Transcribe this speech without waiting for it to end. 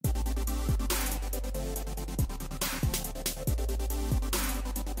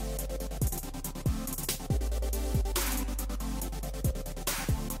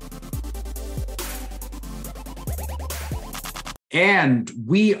And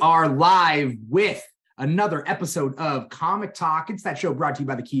we are live with another episode of Comic Talk. It's that show brought to you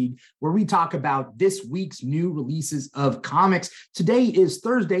by The Keeg, where we talk about this week's new releases of comics. Today is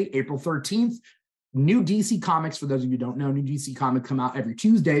Thursday, April 13th. New DC comics, for those of you who don't know, new DC comics come out every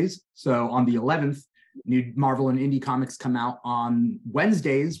Tuesdays. So on the 11th, new Marvel and indie comics come out on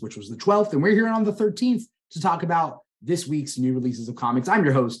Wednesdays, which was the 12th. And we're here on the 13th to talk about this week's new releases of comics. I'm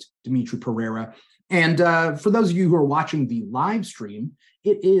your host, Dimithri Perera. And for those of you who are watching the live stream,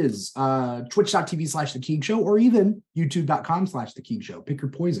 it is twitch.tv/The Keeg Show or even youtube.com/The Keeg Show. Pick your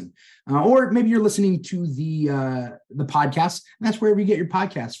poison. Or maybe you're listening to the podcast, and that's wherever you get your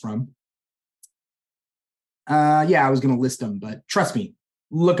podcasts from. I was going to list them, but trust me,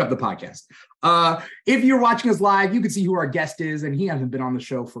 look up the podcast. If you're watching us live, you can see who our guest is, and he hasn't been on the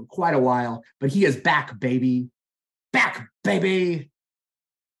show for quite a while, but he is back, baby. Back, baby.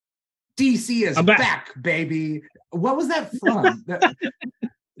 DC is back, baby. What was that from?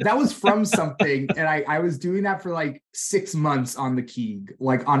 that was from something, and I was doing that for like 6 months on the Keeg,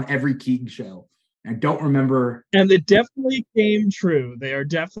 like on every Keeg show. I don't remember. And it definitely came true. They are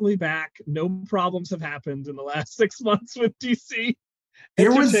definitely back. No problems have happened in the last 6 months with DC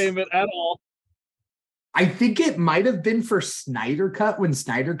Entertainment at all. I think it might have been for Snyder Cut when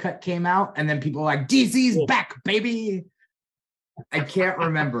Snyder Cut came out, and then people were like, DC's back, baby. I can't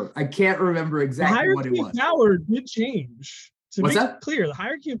remember exactly what it was. The hierarchy of power did change. What's that? Clear, the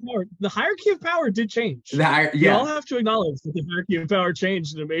hierarchy of power did change. You all have to acknowledge that the hierarchy of power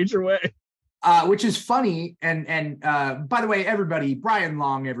changed in a major way. Which is funny, and by the way, everybody, Brian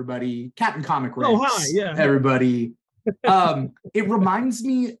Long, everybody, Captain Comic Rex, hi, yeah, everybody. It reminds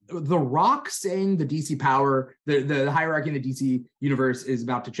me, The Rock saying the DC power, the hierarchy in the DC universe is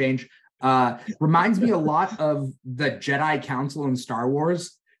about to change. Reminds me a lot of the Jedi Council in Star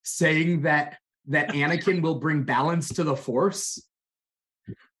Wars saying that Anakin will bring balance to the Force.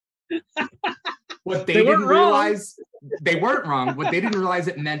 What they didn't realize, they weren't wrong. What they didn't realize,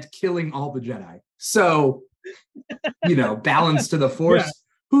 it meant killing all the Jedi. So, balance to the Force. Yeah.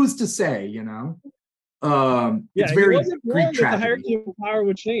 Who's to say? It's very Greek tragedy. The hierarchy of power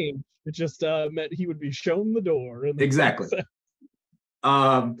would change. It just meant he would be shown the door. Exactly.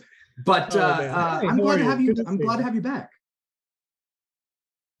 I'm glad to have you. I'm glad to have you back.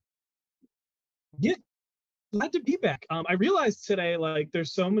 Yeah, glad to be back. I realized today,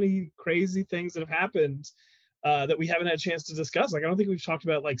 there's so many crazy things that have happened that we haven't had a chance to discuss. I don't think we've talked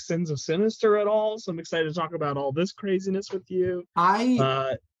about Sins of Sinister at all. So I'm excited to talk about all this craziness with you.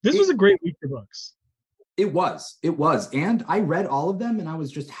 This was a great week for books. It was, and I read all of them, and I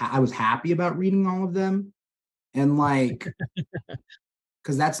was I was happy about reading all of them, and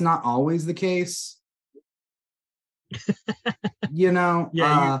because that's not always the case. I don't know.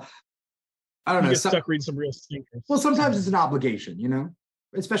 You get stuck reading some real stinkers. Well, sometimes it's an obligation,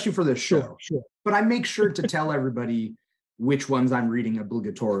 especially for this show. Sure. But I make sure to tell everybody which ones I'm reading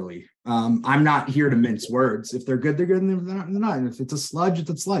obligatorily. I'm not here to mince words. If they're good, they're good, and if they're not, they're not. And if it's a sludge, it's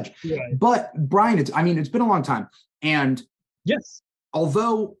a sludge. Right. But Brian, it's been a long time. And yes,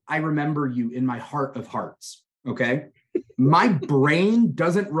 although I remember you in my heart of hearts, okay, my brain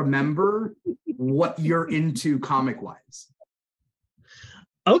doesn't remember what you're into comic-wise.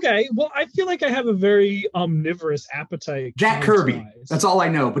 Okay, well, I feel like I have a very omnivorous appetite. Jack Kirby, that's all I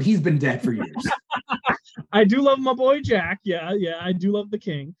know, but he's been dead for years. I do love my boy Jack. Yeah, I do love the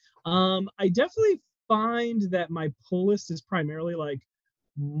King. I definitely find that my pull list is primarily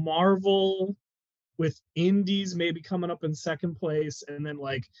Marvel, with indies maybe coming up in second place, and then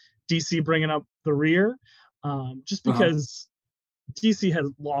DC bringing up the rear. Just because DC has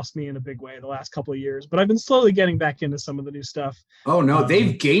lost me in a big way the last couple of years, but I've been slowly getting back into some of the new stuff. Oh no,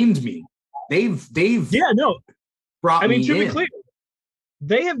 they've gained me. They've brought me in. To be clear,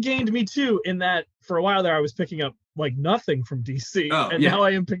 they have gained me too, in that for a while there I was picking up nothing from DC, now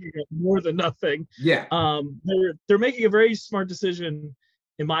I am picking up more than nothing. Yeah. They're making a very smart decision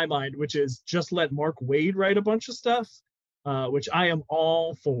in my mind, which is just let Mark Waid write a bunch of stuff, which I am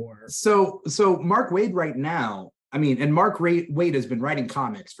all for. So Mark Waid right now, and Mark Waid has been writing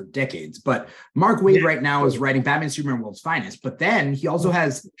comics for decades, but Mark Waid right now is writing Batman, Superman, World's Finest. But then he also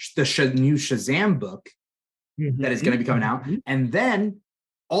has the new Shazam book that is going to be coming out. And then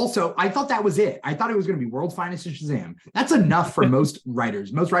also, I thought that was it. I thought it was going to be World's Finest and Shazam. That's enough for most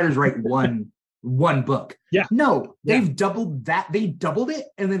writers. Most writers write one book. Yeah. No, they've doubled that. They doubled it,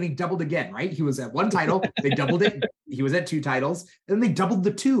 and then they doubled again, right? He was at one title. They doubled it. He was at 2 titles. Then they doubled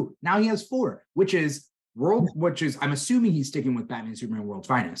the 2. Now he has 4, which is I'm assuming he's sticking with Batman, Superman, World's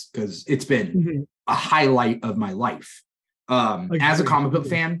Finest, because it's been a highlight of my life. As a comic book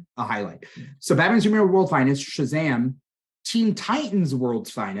fan, a highlight. So Batman, Superman, World's Finest, Shazam, Teen Titans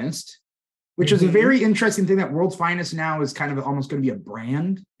World's Finest, which is a very interesting thing that World's Finest now is kind of almost going to be a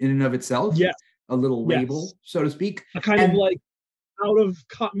brand in and of itself. Yeah. A little label, so to speak. A kind of like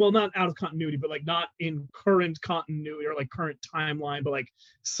not out of continuity, but like not in current continuity or like current timeline, but like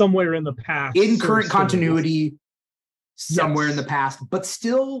somewhere in the past. In current continuity, somewhere in the past, but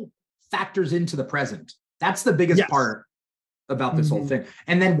still factors into the present. That's the biggest part about this whole thing.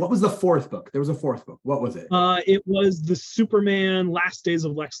 And then what was the fourth book? There was a fourth book. What was it? It was the Superman Last Days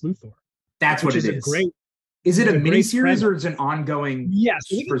of Lex Luthor. That's what it is. Is it a miniseries or is it an ongoing? Yes,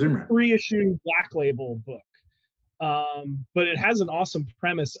 it's a 3-issue Black Label book. But it has an awesome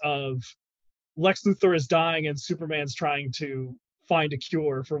premise of Lex Luthor is dying and Superman's trying to find a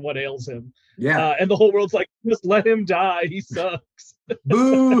cure for what ails him. Yeah. And the whole world's like, just let him die. He sucks.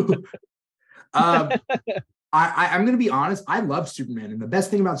 Boo. I'm going to be honest. I love Superman, and the best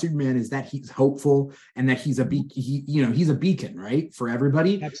thing about Superman is that he's hopeful and that he's a beacon, right, for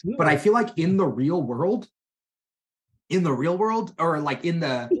everybody. Absolutely. But I feel like in the real world, or like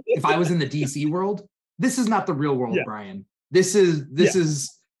if I was in the DC world, this is not the real world, Brian. This is the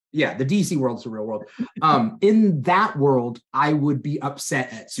DC world's the real world. In that world, I would be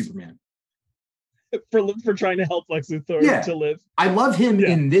upset at Superman for trying to help Lex Luthor to live. I love him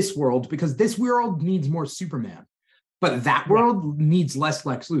in this world because this world needs more Superman, but that world needs less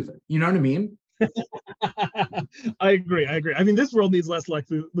Lex Luthor. You know what I mean? I agree. I mean, this world needs less Lex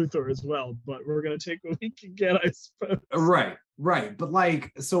Luthor as well, but we're gonna take what we can get, I suppose. Right. But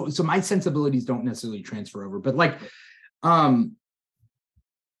like, so my sensibilities don't necessarily transfer over. But like, a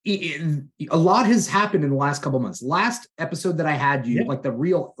lot has happened in the last couple months. Last episode that I had you, like a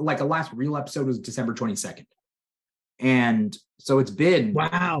last real episode was December 22nd. And so it's been,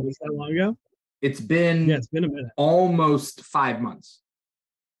 wow, was that long ago? It's been a minute. Almost 5 months.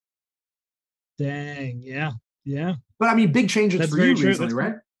 Dang, yeah. But I mean, big changes for you recently,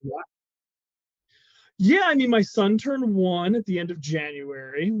 right? Yeah, I mean, my son turned 1 at the end of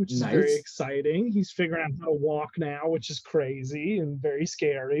January, which is very exciting. He's figuring out how to walk now, which is crazy and very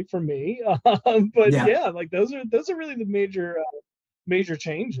scary for me. But like those are really the major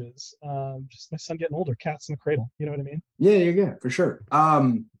changes. Just my son getting older, cats in the cradle. You know what I mean? Yeah, for sure.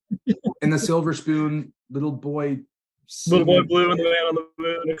 And the silver spoon, little boy blue and the man on the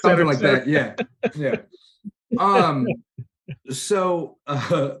moon, something like that. Yeah. So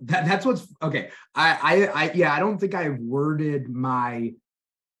that's what's okay. I don't think I worded my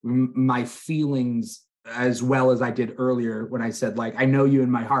feelings as well as I did earlier when I said, like, I know you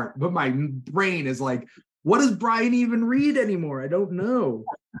in my heart, but my brain is like, what does Brian even read anymore? I don't know.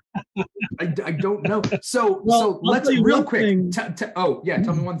 I don't know. So let's real quick. Tell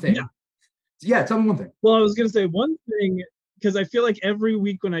me one thing. Yeah, tell me one thing. Well, I was going to say one thing, because I feel like every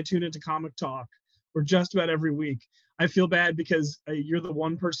week when I tune into Comic Talk, or just about every week, I feel bad because you're the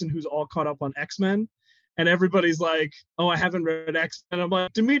one person who's all caught up on X-Men, and everybody's like, oh, I haven't read X-Men. I'm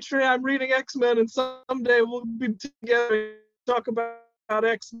like, Dimithri, I'm reading X-Men, and someday we'll be together and talk about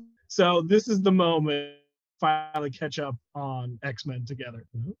X-Men. So this is the moment to finally catch up on X-Men together.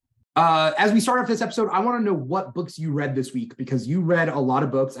 As we start off this episode, I want to know what books you read this week, because you read a lot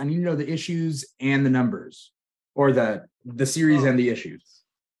of books. I need to know the issues and the numbers, or the series and the issues.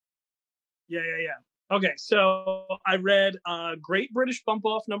 Yeah. Okay, so I read Great British Bump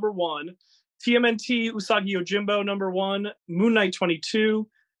Off #1, TMNT Usagi Yojimbo #1, Moon Knight 22,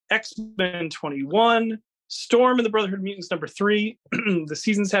 X-Men 21, Storm and the Brotherhood of Mutants #3, The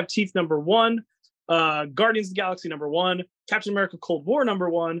Seasons Have Teeth #1, Guardians of the Galaxy #1, Captain America Cold War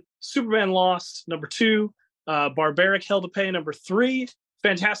 #1, Superman Lost #2, Barbaric Hell to Pay #3,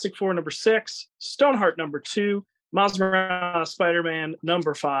 Fantastic Four #6, Stoneheart #2, Miles Morales Spider-Man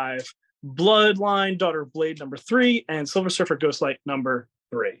 #5, Bloodline Daughter of Blade #3, and Silver Surfer Ghostlight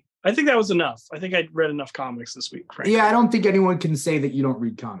 #3. I think that was enough. I think I read enough comics this week, frankly. Yeah, I don't think anyone can say that you don't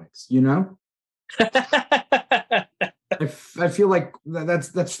read comics, you know? I feel like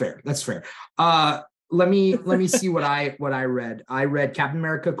that's fair. That's fair. Let me see what I read. I read Captain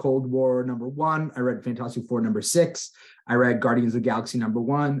America Cold War #1. I read Fantastic Four #6. I read Guardians of the Galaxy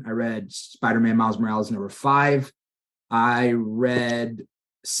 #1. I read Spider-Man Miles Morales #5. I read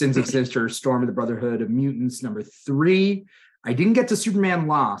Sins of Sinister Storm of the Brotherhood of Mutants #3. I didn't get to Superman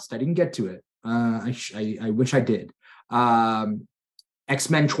Lost. I didn't get to it. I wish I did.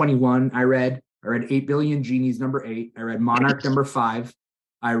 X-Men 21 I read 8 Billion Genies #8. I read Monarch #5.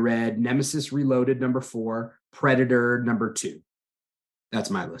 I read Nemesis Reloaded #4, Predator #2.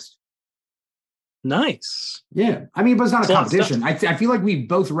 That's my list. Nice. Yeah. I mean, but it's not a competition. I feel like we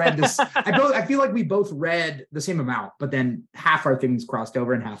both read this. I feel like we both read the same amount, but then half our things crossed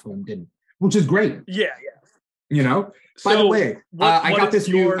over and half of them didn't, which is great. Yeah. You know. By the way, I got this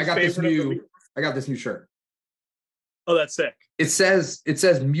new shirt. Oh, that's sick. It says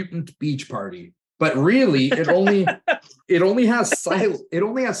Mutant Beach Party, but really it only has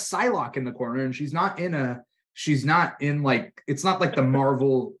Psylocke in the corner, and she's not in like, it's not like the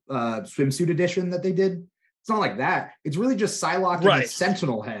Marvel swimsuit edition that they did. It's not like that. It's really just Psylocke and a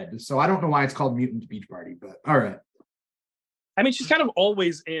Sentinel head. So I don't know why it's called Mutant Beach Party, but all right. I mean, she's kind of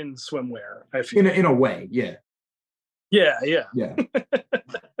always in swimwear, I feel. In a way, yeah. Yeah.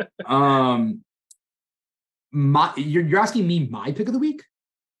 You're asking me my pick of the week?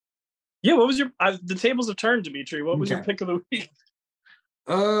 Yeah, what was your the tables have turned, Dimitri. What was your pick of the week?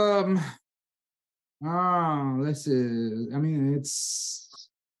 This is, I mean,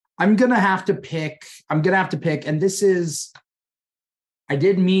 I'm gonna have to pick, and this is, I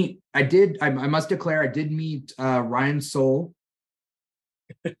must declare I did meet Ryan Soule.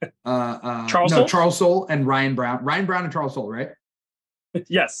 Charles Soule and Ryan Brown and Charles Soule, right?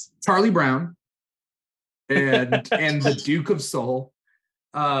 Yes. Charlie Brown and the Duke of Soul.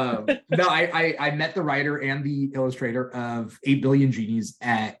 No, I met the writer and the illustrator of 8 Billion Genies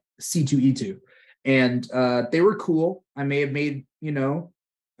at C2E2, and they were cool. I may have made,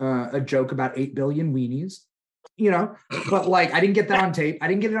 a joke about 8 billion weenies, but like I didn't get that on tape. I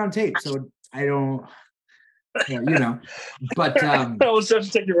didn't get it on tape, so I don't, but I'll just have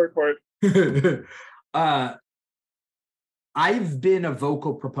to take your word for it. I've been a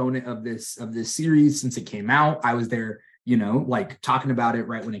vocal proponent of this series since it came out. I was there, like talking about it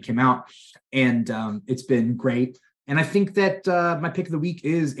right when it came out, and it's been great. And I think that my pick of the week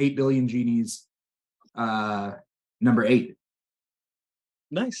is 8 Billion Genies, number 8.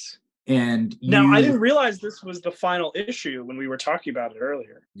 Nice. And now I didn't realize this was the final issue when we were talking about it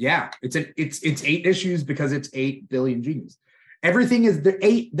earlier. Yeah, it's 8 issues because it's 8 billion genies. Everything is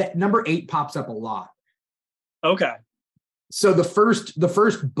that number 8 pops up a lot. Okay. So the first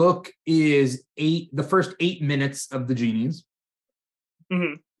book is the first 8 minutes of the genies.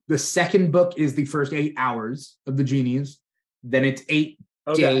 Mm-hmm. The second book is the first 8 hours of the genies. Then it's 8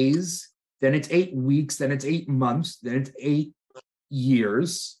 days. Then it's 8 weeks. Then it's 8 months. Then it's 8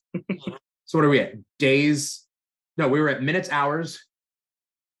 years. So what are we at? Days? No, we were at minutes, hours,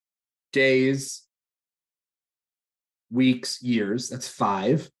 days, weeks, years. That's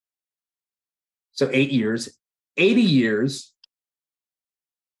 5. So 8 years. 80 years.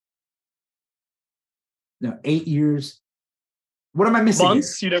 No, 8 years. What am I missing?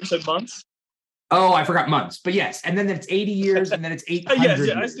 Months? Here? You never said months? Oh, I forgot months. But yes, and then it's 80 years, and then it's 800 yes,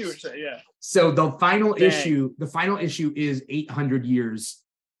 years. I see what you're saying, yeah. So the final issue is 800 years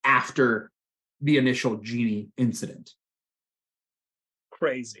after the initial genie incident.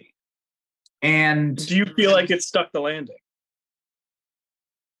 Crazy. And do you feel like it stuck the landing?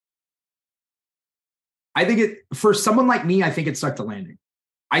 I think for someone like me, I think it stuck the landing.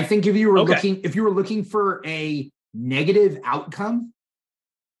 I think if you were looking for a negative outcome,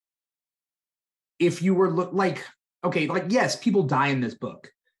 if you were yes, people die in this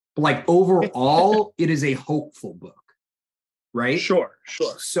book, but like overall, it is a hopeful book, right? Sure.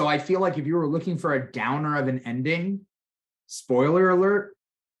 So I feel like if you were looking for a downer of an ending, spoiler alert,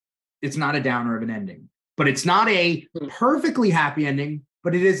 it's not a downer of an ending, but it's not a perfectly happy ending,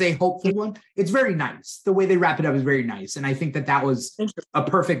 but it is a hopeful one. It's very nice. The way they wrap it up is very nice. And I think that was a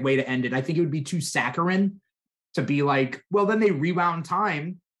perfect way to end it. I think it would be too saccharine to be like, well, then they rewound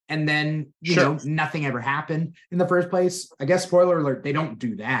time and then, nothing ever happened in the first place. I guess, spoiler alert, they don't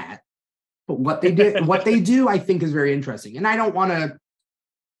do that. But what they do, I think is very interesting. And I don't want to,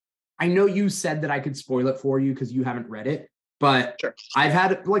 I know you said that I could spoil it for you because you haven't read it, but sure. I've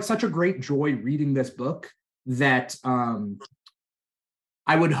had like such a great joy reading this book that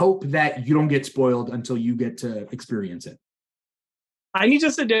I would hope that you don't get spoiled until you get to experience it. I need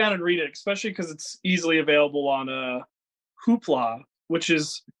to sit down and read it, especially because it's easily available on Hoopla, which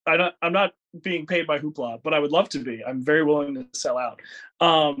is I'm not being paid by Hoopla, but I would love to be. I'm very willing to sell out.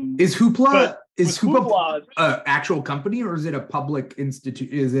 Is Hoopla an actual company or is it a public institute?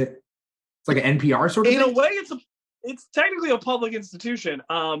 It's like an NPR sort of thing? In a way, it's technically a public institution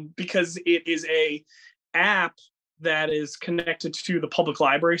because it is a app that is connected to the public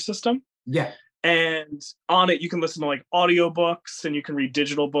library system. Yeah. And on it, you can listen to like audiobooks and you can read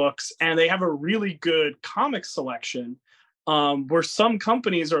digital books. And they have a really good comic selection where some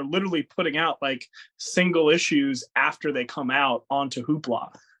companies are literally putting out like single issues after they come out onto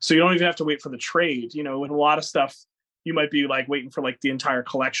Hoopla. So you don't even have to wait for the trade. With a lot of stuff, you might be like waiting for like the entire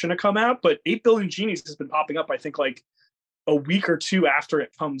collection to come out. But 8 Billion Genies has been popping up, I think, like a week or two after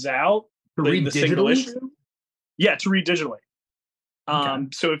it comes out. To read digitally? Yeah, to read digitally.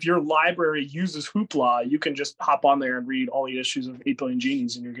 So if your library uses Hoopla, you can just hop on there and read all the issues of 8 Billion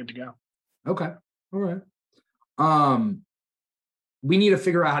Genies and you're good to go. Okay. All right. We need to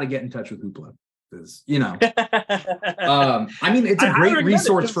figure out how to get in touch with Hoopla. Because, you know, I mean, it's a great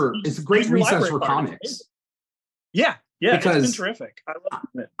resource for comics. Yeah, because it's been terrific. I love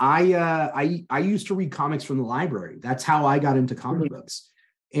it. I used to read comics from the library. That's how I got into comic books.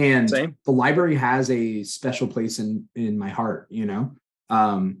 And Same. The library has a special place in my heart, you know,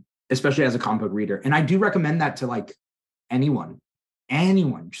 especially as a comic book reader. And I do recommend that to like anyone.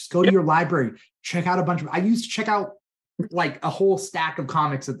 Just go to your library, check out a bunch of. I used to check out like a whole stack of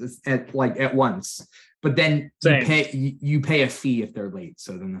comics at once, but then you pay a fee if they're late.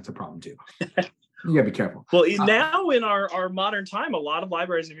 So then that's a problem too. You gotta be careful. Well, now in our modern time, a lot of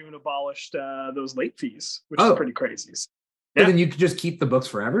libraries have even abolished those late fees, which is pretty crazy. So then you could just keep the books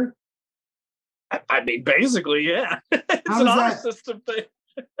forever? I mean, basically, yeah. It's an honor system thing.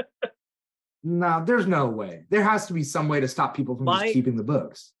 No, there's no way. There has to be some way to stop people from just keeping the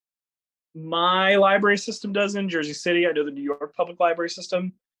books. My library system does in Jersey City. I know the New York Public Library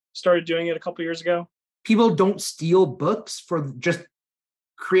System started doing it a couple years ago. People don't steal books for just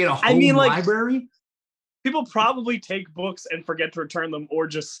create a whole library? People probably take books and forget to return them or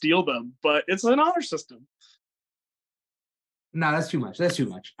just steal them, but it's an honor system. No, that's too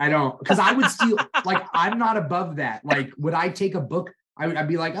much. I don't, because I would steal, like, I'm not above that. Like, would I take a book? I'd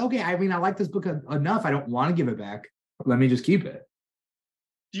be like, okay, I mean, I like this book enough. I don't want to give it back. Let me just keep it.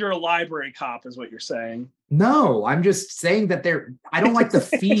 You're a library cop is what you're saying. No, I'm just saying that I don't like the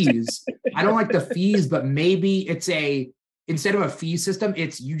fees. But maybe instead of a fee system,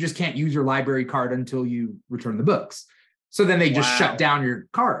 it's you just can't use your library card until you return the books. So then they just shut down your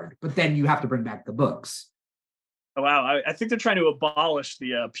card, but then you have to bring back the books. Oh, wow. I think they're trying to abolish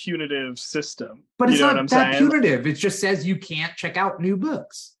the punitive system. But it's not that punitive. It just says you can't check out new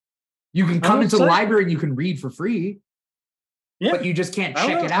books. You can come into the library and you can read for free, but you just can't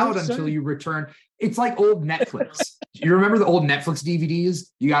check it out until you return. It's like old Netflix. You remember the old Netflix DVDs?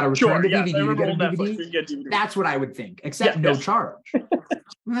 You got to return the DVD to get a DVD. That's what I would think, except no charge. Well,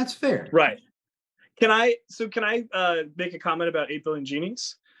 that's fair. Right. Can I make a comment about 8 Billion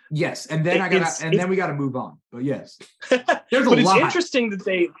Genies? Yes, and then we got to move on. But yes, there's a lot. It's interesting that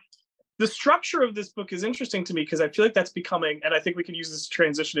the structure of this book is interesting to me because I feel like that's becoming, and I think we can use this to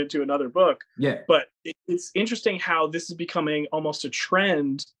transition into another book. Yeah. But it's interesting how this is becoming almost a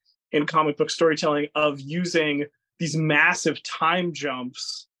trend in comic book storytelling of using these massive time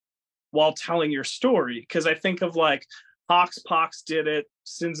jumps while telling your story. Because I think of like Hoxpox did it,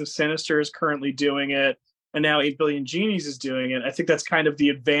 Sins of Sinister is currently doing it, and now 8 Billion Genies is doing it. I think that's kind of the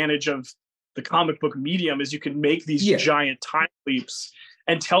advantage of the comic book medium is you can make these giant time leaps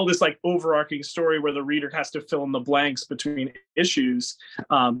and tell this like overarching story where the reader has to fill in the blanks between issues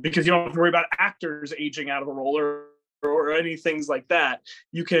because you don't have to worry about actors aging out of the role or any things like that.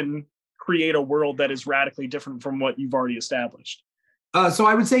 You can create a world that is radically different from what you've already established. So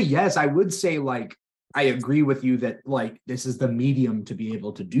I would say, yes, I would say like, I agree with you that like, this is the medium to be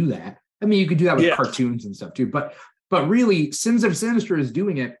able to do that. I mean, you could do that with cartoons and stuff too, but really Sins of Sinister is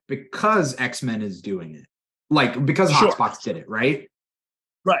doing it because X-Men is doing it. Like, because Hoxpox did it, right?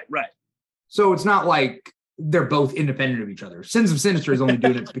 Right. So it's not like they're both independent of each other. Sins of Sinister is only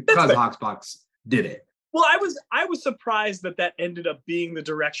doing it because Hoxpox did it. Well, I was surprised that ended up being the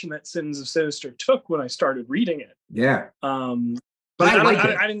direction that Sins of Sinister took when I started reading it. Yeah. But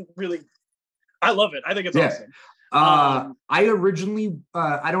I didn't really. I love it. I think it's awesome. I originally,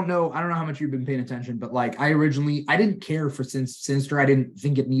 I don't know how much you've been paying attention, but like I didn't care for Sinister. I didn't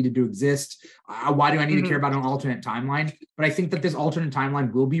think it needed to exist. Why do I need to care about an alternate timeline? But I think that this alternate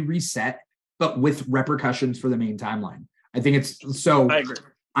timeline will be reset, but with repercussions for the main timeline. I think it's so. I agree.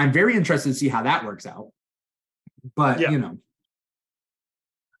 I'm very interested to see how that works out. But you know,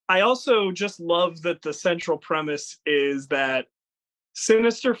 I also just love that the central premise is that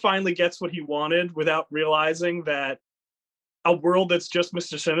Sinister finally gets what he wanted without realizing that a world that's just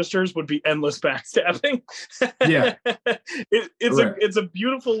Mr. Sinister's would be endless backstabbing. Yeah. It's a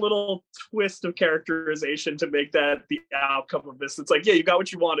beautiful little twist of characterization to make that the outcome of this. It's like, yeah, you got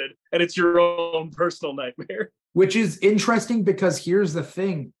what you wanted, and it's your own personal nightmare. Which is interesting because here's the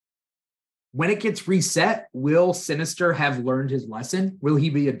thing. When it gets reset, will Sinister have learned his lesson? Will he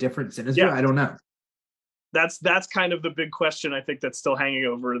be a different Sinister? Yeah. I don't know. That's kind of the big question I think that's still hanging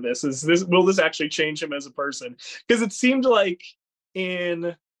over this. Will this actually change him as a person? Because it seemed like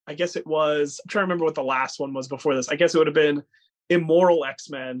I guess it was, I'm trying to remember what the last one was before this. I guess it would have been Immoral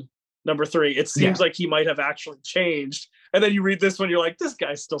X-Men #3. It seems like he might have actually changed, And then you read this one, you're like, this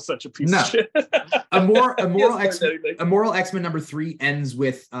guy's still such a piece of shit. a moral X-Men number 3 ends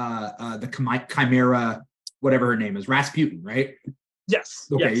with the Chimera, whatever her name is, Rasputin, right? Yes.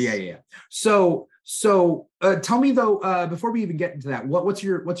 Okay. Yes. Yeah. So tell me though, before we even get into that, what's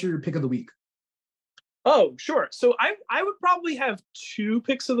your pick of the week? Oh, sure. So I would probably have 2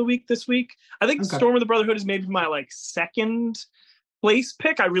 picks of the week this week. I think Storm of the Brotherhood is maybe my like second place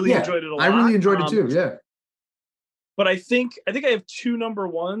pick. I really enjoyed it a lot. I really enjoyed it too. Yeah. But I think I have 2 number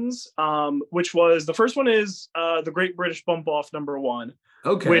ones, which was the first one is the Great British Bump Off number 1.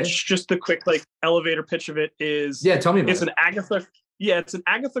 Okay. Which just the quick like elevator pitch of it is tell me about it's an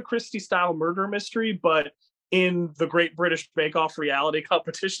Agatha Christie style murder mystery, but in the Great British Bake Off reality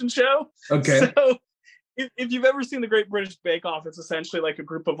competition show. Okay. So if you've ever seen the Great British Bake Off, it's essentially like a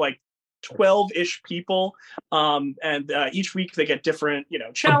group of like 12-ish people, and each week they get different,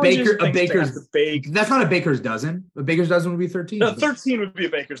 challenges. A baker's bake. That's not a baker's dozen. A baker's dozen would be 13. No, 13 would be a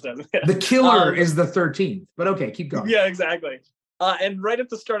baker's dozen. Yeah. The killer is the 13th. But okay, keep going. Yeah, exactly. And right at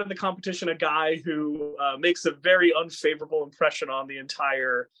the start of the competition, a guy who makes a very unfavorable impression on the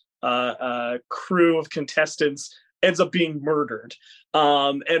entire crew of contestants ends up being murdered.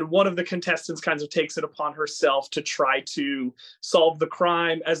 And one of the contestants kind of takes it upon herself to try to solve the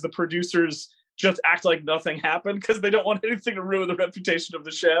crime as the producers just act like nothing happened because they don't want anything to ruin the reputation of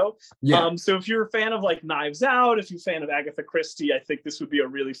the show. Yeah. So if you're a fan of like Knives Out, if you're a fan of Agatha Christie, I think this would be a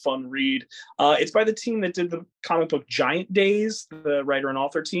really fun read. It's by the team that did the comic book Giant Days, the writer and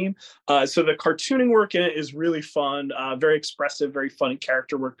author team. So the cartooning work in it is really fun, very expressive, very funny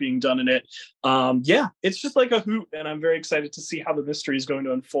character work being done in it. It's just like a hoot, and I'm very excited to see how the mystery is going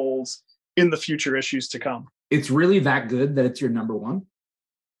to unfold in the future issues to come. It's really that good that it's your number 1?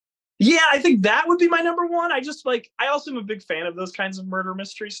 Yeah, I think that would be my number 1. I also am a big fan of those kinds of murder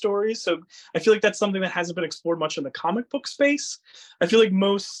mystery stories. So I feel like that's something that hasn't been explored much in the comic book space. I feel like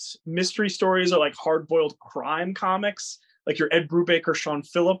most mystery stories are like hard-boiled crime comics, like your Ed Brubaker, Sean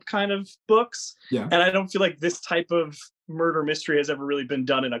Phillip kind of books. Yeah. And I don't feel like this type of murder mystery has ever really been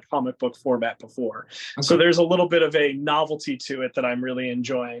done in a comic book format before. Okay. So there's a little bit of a novelty to it that I'm really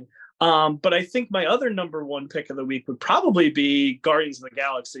enjoying. But I think my other number 1 pick of the week would probably be Guardians of the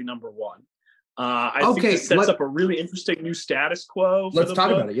Galaxy number 1. I think it sets up a really interesting new status quo. Let's talk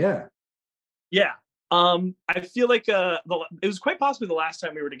about it. Yeah. Yeah. I feel like it was quite possibly the last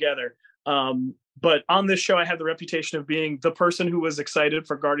time we were together. But on this show, I had the reputation of being the person who was excited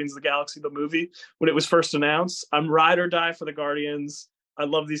for Guardians of the Galaxy, the movie, when it was first announced. I'm ride or die for the Guardians. I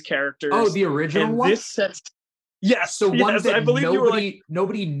love these characters. Oh, the original one? This sets... Yes. So one that I believe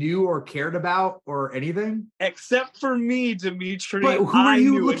nobody knew or cared about or anything? Except for me, Dimitri. But who are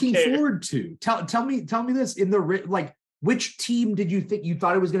you looking forward to? Tell me this. Which team did you think you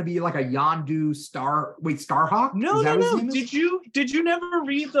thought it was going to be like a Yondu Starhawk? No. Did you never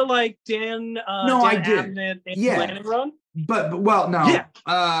read the Dan I did. Landing run? But no. Yeah.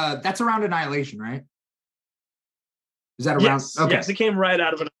 That's around Annihilation, right? Is that around? Yes. Okay. Yes, it came right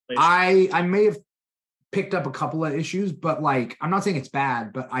out of Annihilation. I may have picked up a couple of issues, but I'm not saying it's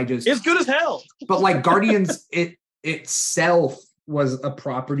bad, but it's good as hell. But Guardians itself was a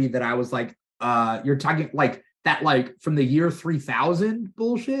property that I was like, you're talking that from the year 3000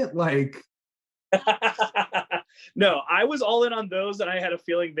 bullshit. No, I was all in on those, and I had a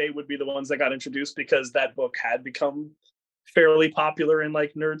feeling they would be the ones that got introduced because that book had become fairly popular in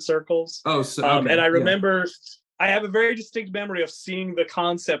nerd circles. Oh, so okay. And I remember. Yeah. I have a very distinct memory of seeing the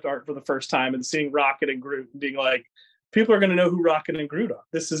concept art for the first time and seeing Rocket and Groot and being like, people are going to know who Rocket and Groot are.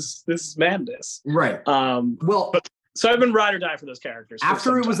 This is madness. Right. So I've been ride or die for those characters.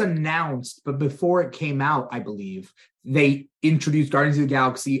 After it was announced, but before it came out, I believe, they introduced Guardians of the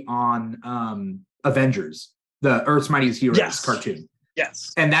Galaxy on Avengers, the Earth's Mightiest Heroes cartoon.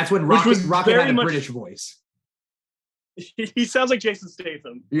 Yes. And that's when Rocket had a British voice. He sounds like Jason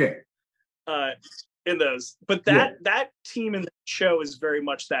Statham. Yeah. In those, but that team in the show is very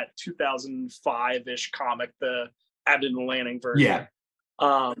much that 2005-ish comic, the Abden and Lanning version. Yeah.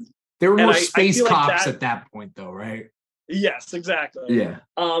 There were more space cops at that point, though, right? Yes, exactly. Yeah.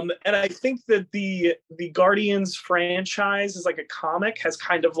 And I think that the Guardians franchise as a comic has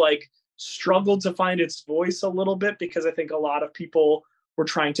kind of struggled to find its voice a little bit because I think a lot of people were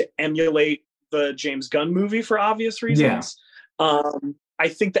trying to emulate the James Gunn movie for obvious reasons. Yeah. I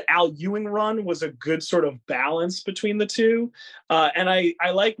think the Al Ewing run was a good sort of balance between the two. And I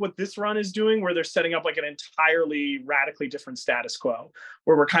like what this run is doing, where they're setting up an entirely radically different status quo,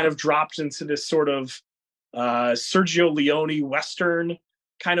 where we're kind of dropped into this sort of Sergio Leone Western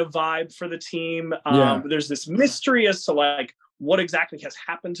kind of vibe for the team. There's this mystery as to what exactly has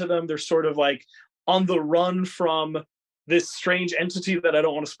happened to them. They're sort of on the run from this strange entity that I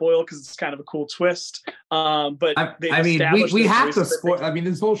don't want to spoil because it's kind of a cool twist. But I mean, we have to spoil. I mean,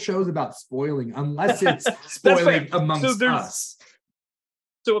 this whole show's about spoiling, unless it's spoiling amongst us.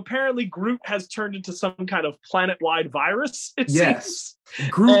 So apparently Groot has turned into some kind of planet-wide virus, it seems.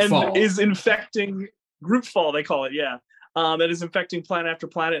 Grootfall. And is infecting Grootfall, they call it, yeah. That is infecting planet after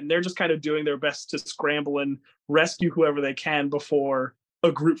planet, and they're just kind of doing their best to scramble and rescue whoever they can before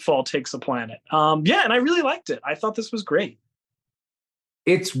a Grootfall takes a planet. Yeah, and I really liked it. I thought this was great.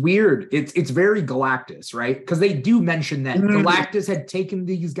 It's weird. It's very Galactus, right? Because they do mention that Galactus had taken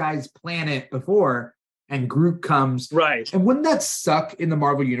these guys' planet before, and Groot comes. Right. And wouldn't that suck in the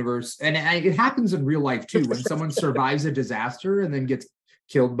Marvel Universe? And it happens in real life too, when someone survives a disaster and then gets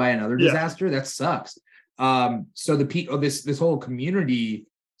killed by another disaster. That sucks. So this whole community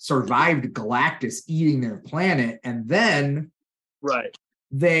survived Galactus eating their planet, and then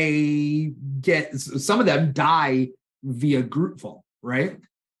they get, some of them die via Grootfall, right?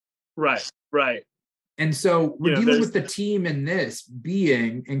 Right. And so we're dealing with the team in this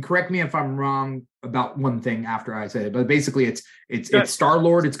being, and correct me if I'm wrong about one thing after I say it, but basically it's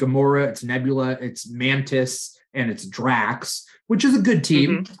Star-Lord, it's Gamora, it's Nebula, it's Mantis, and it's Drax, which is a good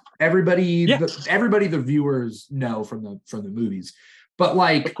team. Everybody, the viewers know from the movies. But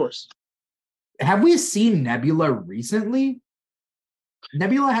like, of course, have we seen Nebula recently?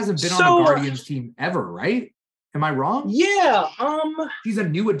 Nebula hasn't been on the Guardians team ever, right? Am I wrong? Yeah. She's a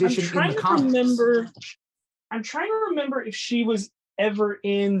new addition in the comics. I'm trying to remember if she was ever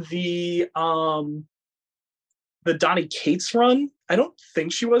in the Donny Cates run. I don't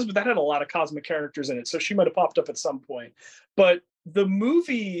think she was, but that had a lot of cosmic characters in it, so she might have popped up at some point. But the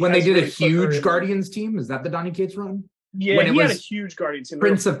movie, when they did a huge Guardians team, is that the Donny Cates run? Yeah, when he had a huge Guardians team.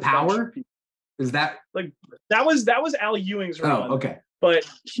 Prince of Power? Is that like that was Al Ewing's run? Oh, okay. But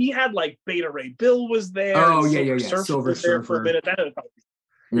he had like Beta Ray Bill was there. Oh, yeah. Silver Surfer. For a minute.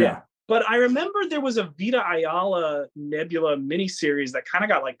 Yeah. But I remember there was a Vita Ayala Nebula miniseries that kind of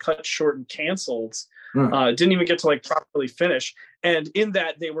got like cut short and canceled. Didn't even get to like properly finish. And in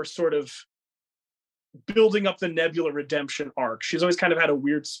that, they were sort of building up the Nebula redemption arc. She's always kind of had a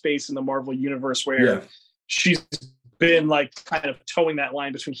weird space in the Marvel universe where she's been like kind of towing that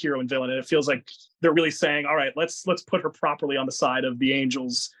line between hero and villain, and it feels like they're really saying, all right, let's put her properly on the side of the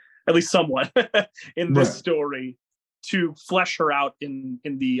angels, at least somewhat, in this story, to flesh her out in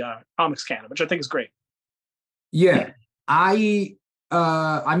the comics canon, which I think is great. I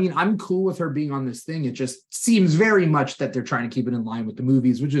mean, I'm cool with her being on this thing. It just seems very much that they're trying to keep it in line with the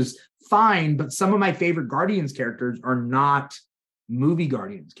movies, which is fine, but some of my favorite Guardians characters are not movie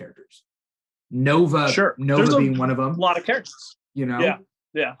Guardians characters. Nova being one of them. A lot of characters, Yeah.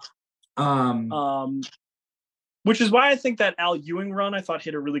 Which is why I think that Al Ewing run I thought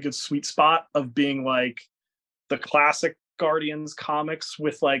hit a really good sweet spot of being like the classic Guardians comics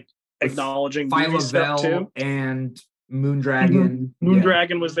with like acknowledging movie stuff too, and Moondragon.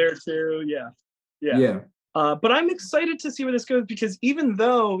 Moondragon was there too. Yeah. But I'm excited to see where this goes, because even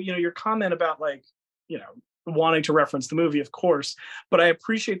though your comment about like wanting to reference the movie, of course, but I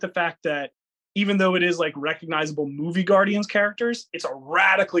appreciate the fact that even though it is like recognizable movie Guardians characters, it's a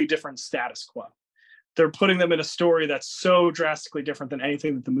radically different status quo. They're putting them in a story that's so drastically different than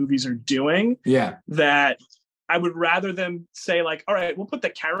anything that the movies are doing. That I would rather them say like, all right, we'll put the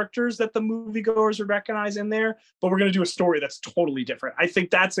characters that the moviegoers would recognize in there, but we're going to do a story that's totally different. I think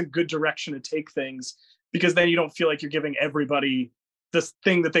that's a good direction to take things, because then you don't feel like you're giving everybody this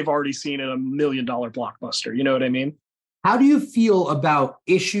thing that they've already seen in $1 million blockbuster. You know what I mean? How do you feel about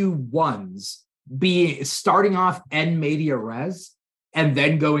issue ones starting off en media res and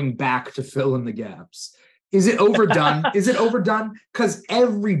then going back to fill in the gaps? Is it overdone? Because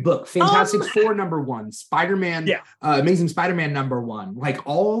every book, Fantastic Four #1, Spider-Man, Amazing Spider-Man #1, like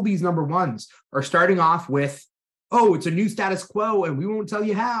all these #1s are starting off with, oh, it's a new status quo and we won't tell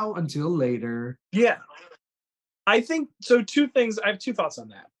you how until later. Yeah. I think so. Two things. I have two thoughts on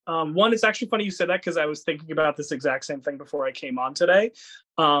that. One, it's actually funny you said that, because I was thinking about this exact same thing before I came on today.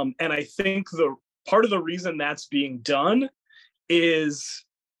 And I think the part of the reason that's being done is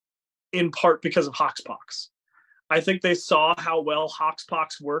in part because of Hoxpox. I think they saw how well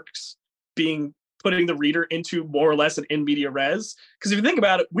Hoxpox works putting the reader into more or less an in media res. Because if you think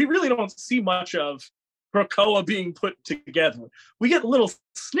about it, we really don't see much of Krakoa being put together. We get little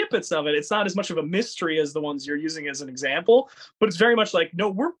snippets of it. It's not as much of a mystery as the ones you're using as an example, but it's very much like, no,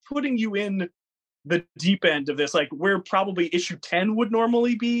 we're putting you in the deep end of this. Like where probably issue 10 would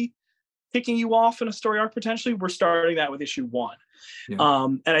normally be kicking you off in a story arc, potentially, we're starting that with issue 1.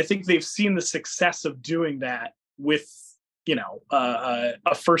 And I think they've seen the success of doing that with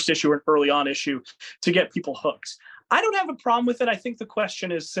a first issue or an early on issue to get people hooked. I don't have a problem with it. I think the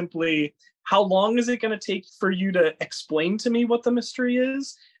question is simply, how long is it going to take for you to explain to me what the mystery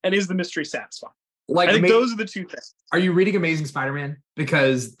is? And is the mystery satisfying? Like, I think those are the two things. Are you reading Amazing Spider-Man?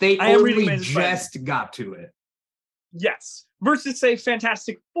 Because they only just got to it. Yes. Versus, say,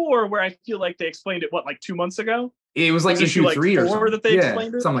 Fantastic Four, where I feel like they explained it, like 2 months ago? It was like issue 3 or something. That they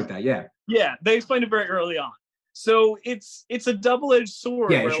explained it? Something like that, yeah. Yeah, they explained it very early on. So it's a double-edged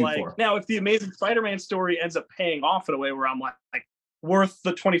sword where, like, 4. Now if the Amazing Spider-Man story ends up paying off in a way where I'm like worth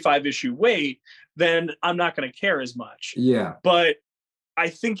the 25-issue wait, then I'm not going to care as much. Yeah. But I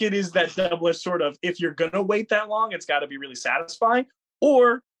think it is that double-edged sword of, if you're going to wait that long, it's got to be really satisfying,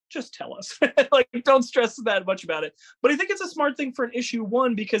 or just tell us. Like, don't stress that much about it. But I think it's a smart thing for an issue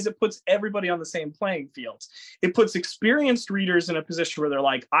 1 because it puts everybody on the same playing field. It puts experienced readers in a position where they're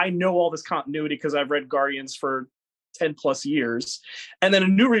like, I know all this continuity because I've read Guardians for 10 plus years. And then a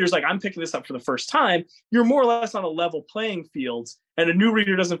new reader's like, I'm picking this up for the first time. You're more or less on a level playing field. And a new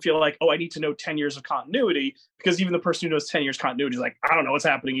reader doesn't feel like, oh, I need to know 10 years of continuity, because even the person who knows 10 years continuity is like, I don't know what's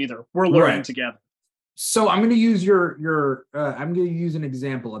happening either. We're learning together. So I'm going to use I'm going to use an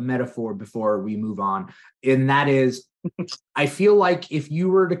example, a metaphor before we move on. And that is, I feel like if you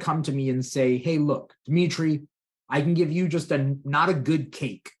were to come to me and say, hey, look, Dimithri, I can give you just not a good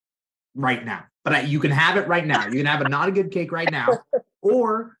cake right now, but you can have it right now. You can have a not a good cake right now,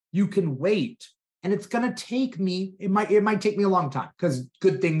 or you can wait. And it's going to take me, it might take me a long time, because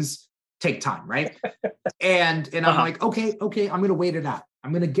good things take time, right? And I'm like, okay, I'm going to wait it out.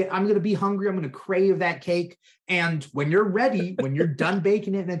 I'm going to be hungry. I'm going to crave that cake. And when you're ready, when you're done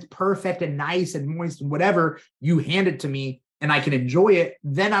baking it and it's perfect and nice and moist and whatever, you hand it to me and I can enjoy it.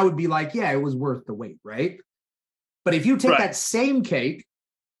 Then I would be like, yeah, it was worth the wait, right? But if you take that same cake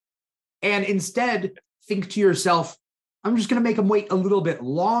and instead think to yourself, I'm just going to make him wait a little bit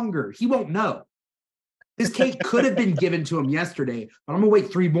longer, he won't know. This cake could have been given to him yesterday, but I'm going to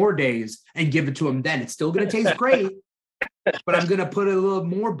wait 3 more days and give it to him then. It's still going to taste great, but I'm going to put a little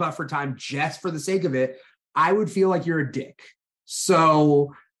more buffer time just for the sake of it. I would feel like you're a dick.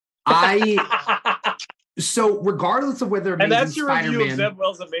 So regardless of whether Amazing and that's your Spider-Man, review of Zeb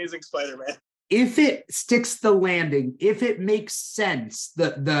Wells' Amazing Spider-Man. If it sticks the landing, if it makes sense,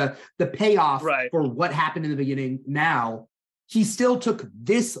 the payoff for what happened in the beginning now, he still took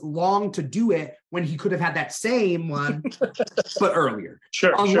this long to do it when he could have had that same one, but earlier.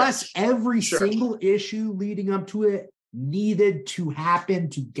 Unless every single issue leading up to it needed to happen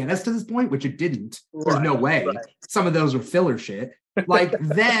to get us to this point, which it didn't. There's no way. Some of those are filler shit. Like,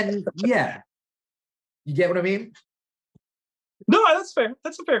 then, yeah. You get what I mean? No, that's fair.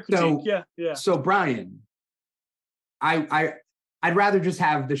 That's a fair critique. Yeah. So, Brian, I'd rather just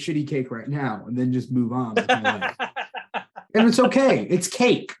have the shitty cake right now and then just move on with my life. And it's okay. It's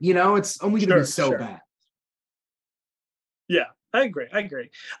cake, it's only going to be so bad. Yeah, I agree.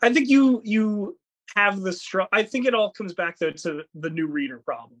 I think you have I think it all comes back, though, to the new reader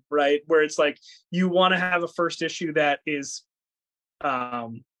problem, right? Where it's like, you want to have a first issue that is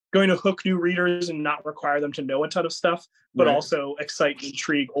going to hook new readers and not require them to know a ton of stuff, but also excite and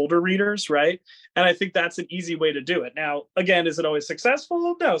intrigue older readers, right? And I think that's an easy way to do it. Now, again, is it always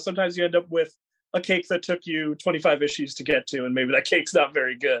successful? No. Sometimes you end up with a cake that took you 25 issues to get to, and maybe that cake's not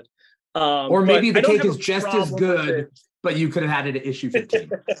very good. Or maybe the cake is just as good, but you could have had it at issue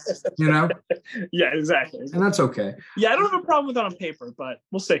 15. Yeah, exactly. And that's okay. Yeah, I don't have a problem with that on paper, but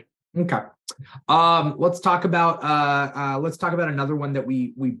we'll see. Okay. Let's talk about another one that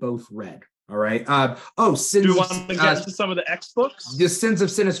we both read. All right. Do you want to get into some of the X books? The Sins of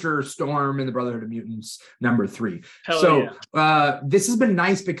Sinister, Storm and the Brotherhood of Mutants, number 3. This has been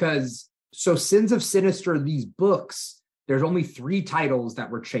nice because Sins of Sinister, these books, there's only 3 titles that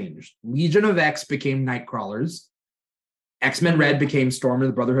were changed. Legion of X became Nightcrawlers. X-Men Red became Storm and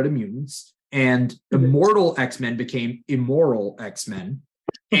the Brotherhood of Mutants. And Immortal X-Men became Immoral X-Men.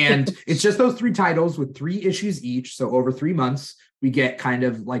 And it's just those 3 titles with 3 issues each. So over 3 months, we get kind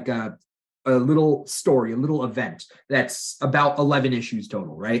of like a little story, a little event that's about 11 issues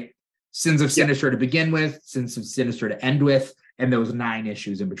total, right? Sins of Sinister to begin with, Sins of Sinister to end with, and those 9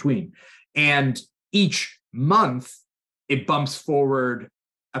 issues in between. And each month, it bumps forward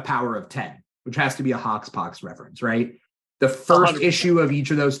a power of 10, which has to be a Hoxpox reference, right? The first 100%. Issue of each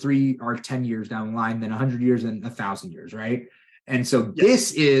of those 3 are 10 years down the line, then 100 years and 1,000 years, right? And so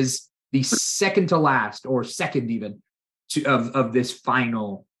this is the second to last, or second even, of this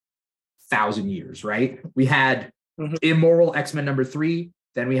final 1,000 years, right? We had Immoral X-Men number 3,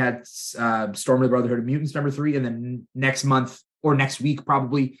 then we had Storm of the Brotherhood of Mutants number 3, and then next month, or next week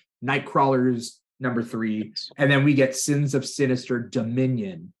probably, Nightcrawlers number 3, and then we get Sins of Sinister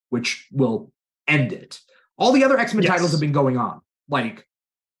Dominion, which will end it. All the other X-Men Yes. titles have been going on. Like,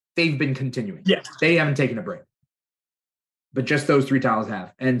 they've been continuing. Yeah. They haven't taken a break. But just those 3 titles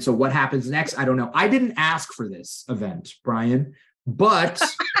have. And so what happens next? I don't know. I didn't ask for this event, Brian, but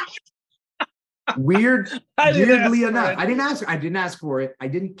weirdly enough, I didn't ask for it. I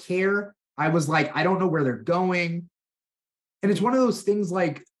didn't care. I was like, I don't know where they're going. And it's one of those things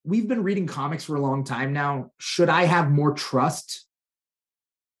like, we've been reading comics for a long time now. Should I have more trust?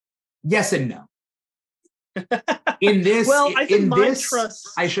 Yes and no. In this, well, I think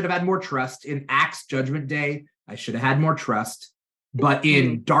I should have had more trust. In Axe Judgment Day, I should have had more trust. But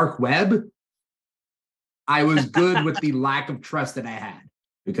in Dark Web, I was good with the lack of trust that I had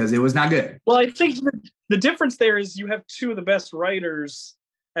because it was not good. Well, I think the difference there is you have 2 of the best writers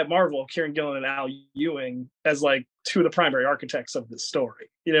at Marvel, Kieran Gillen and Al Ewing, as like 2 of the primary architects of this story.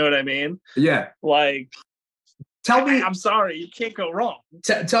 You know what I mean? Yeah. Like, tell me, I'm sorry, you can't go wrong.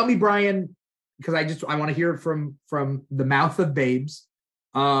 Tell me, Brian, because I want to hear it from the mouth of babes.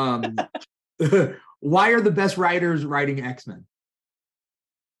 Why are the best writers writing X-Men?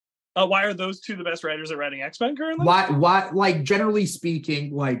 Why are those 2 the best writers at writing X-Men currently? Why, like, generally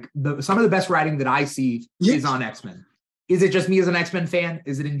speaking, like some of the best writing that I see is on X-Men. Is it just me as an X-Men fan?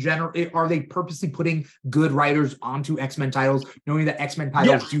 Is it in general? Are they purposely putting good writers onto X-Men titles, knowing that X-Men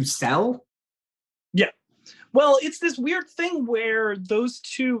titles do sell? Yeah. Well, it's this weird thing where those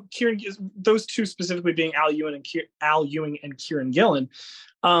two specifically being Al Ewing and Kieran Gillen,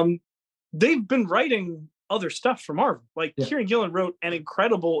 they've been writing other stuff for Marvel. Like Kieran Gillen wrote an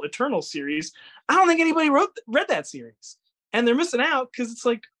incredible Eternal series. I don't think anybody read that series, and they're missing out because it's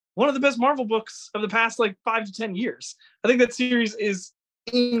like one of the best Marvel books of the past like 5 to 10 years. I think that series is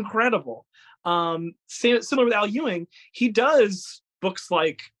incredible. Similar with Al Ewing, he does books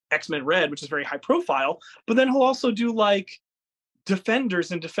like X-Men Red, which is very high profile, but then he'll also do like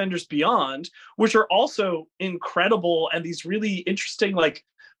Defenders and Defenders Beyond, which are also incredible and these really interesting like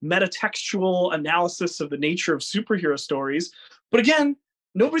metatextual analysis of the nature of superhero stories. But again,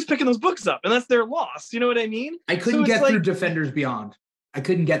 nobody's picking those books up, and that's their loss. You know what I mean? I couldn't get through Defenders Beyond. I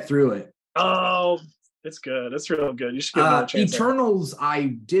couldn't get through it. Oh, it's good. It's real good. You should give it a chance. Eternals,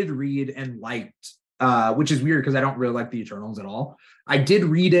 I did read and liked, which is weird because I don't really like the Eternals at all. I did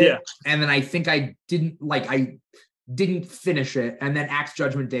read it, and then I think I didn't finish it, and then Axe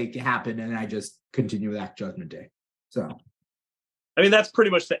Judgment Day happened, and I just continued with Axe Judgment Day. So, I mean, that's pretty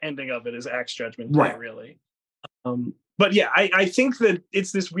much the ending of it is Axe Judgment Day, really. But yeah, I think that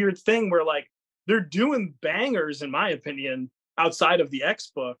it's this weird thing where like they're doing bangers, in my opinion, outside of the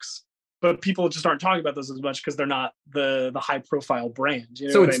X books, but people just aren't talking about those as much because they're not the high profile brand. You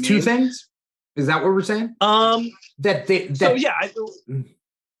know so it's 2 things. Is that what we're saying? I would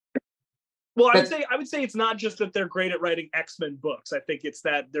say it's not just that they're great at writing X-Men books. I think it's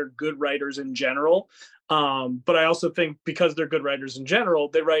that they're good writers in general. But I also think because they're good writers in general,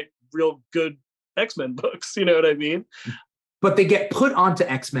 they write real good X-Men books. You know what I mean? But they get put onto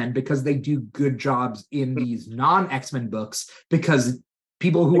X-Men because they do good jobs in these non-X-Men books because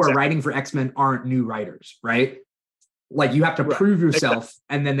people who are writing for X-Men aren't new writers, right? Like you have to prove yourself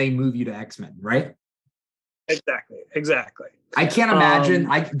and then they move you to X-Men, right? Exactly. I can't imagine.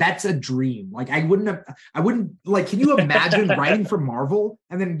 That's a dream. Like I wouldn't like, can you imagine writing for Marvel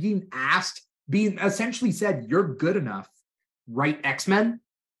and then being essentially said, you're good enough, write X-Men?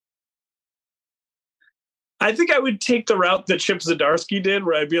 I think I would take the route that Chip Zdarsky did,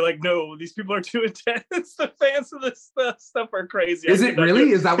 where I'd be like, no, these people are too intense. The fans of this stuff are crazy. Is it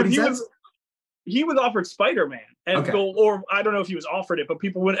really? Is that what he says? He was offered Spider-Man, and or I don't know if he was offered it, but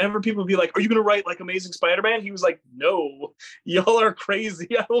whenever people would be like, are you going to write like Amazing Spider-Man? He was like, no, y'all are crazy.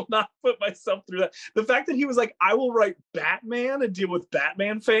 I will not put myself through that. The fact that he was like, I will write Batman and deal with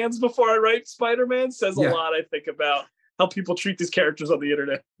Batman fans before I write Spider-Man says a lot, I think, about how people treat these characters on the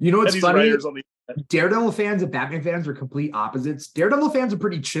internet. You know what's funny? Daredevil fans and Batman fans are complete opposites. Daredevil fans are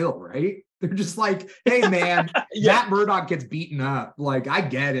pretty chill, right? They're just like, hey, man, Matt Murdock gets beaten up. Like, I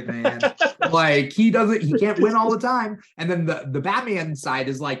get it, man. Like, he can't win all the time. And then the Batman side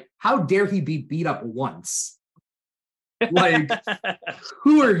is like, how dare he be beat up once? Like,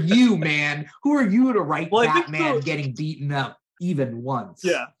 who are you, man? Who are you to write Batman getting beaten up even once?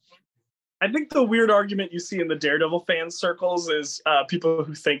 Yeah. I think the weird argument you see in the Daredevil fan circles is people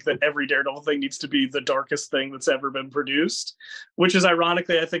who think that every Daredevil thing needs to be the darkest thing that's ever been produced, which is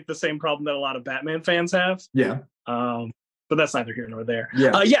ironically, I think, the same problem that a lot of Batman fans have. Yeah. But that's neither here nor there.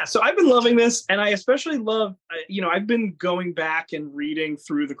 Yeah. So I've been loving this, and I especially love, I've been going back and reading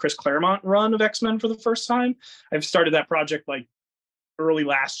through the Chris Claremont run of X-Men for the first time. I've started that project like early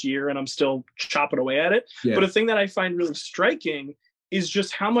last year, and I'm still chopping away at it. Yeah. But a thing that I find really striking is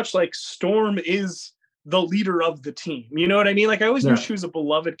just how much like Storm is the leader of the team. You know what I mean? Like I always knew she was a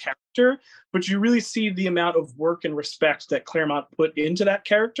beloved character, but you really see the amount of work and respect that Claremont put into that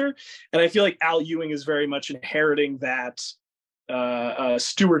character. And I feel like Al Ewing is very much inheriting that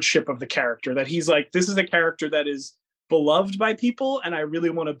stewardship of the character, that he's like, this is a character that is beloved by people, and I really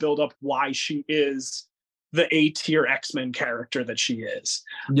want to build up why she is the A-tier X-Men character that she is.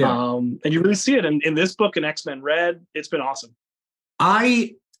 Yeah. And you really see it in this book, in X-Men Red. It's been awesome. How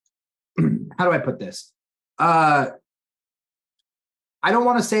do I put this? I don't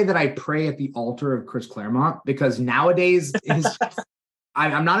want to say that I pray at the altar of Chris Claremont, because nowadays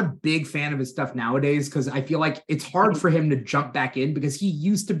I'm not a big fan of his stuff nowadays, because I feel like it's hard for him to jump back in, because he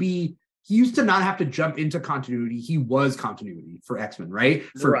used to not have to jump into continuity. He was continuity for X-Men, right?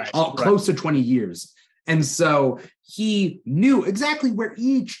 For close to 20 years. And so he knew exactly where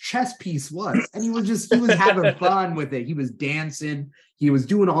each chess piece was. And he was having fun with it. He was dancing. He was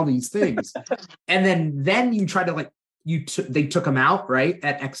doing all these things. And then you try to they took him out, right?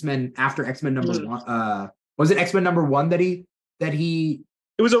 At X-Men, after X-Men number one. Was it X-Men number one that he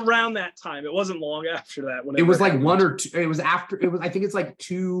it was around that time. It wasn't long after that. It was like one or two. It was after. It was. I think it's like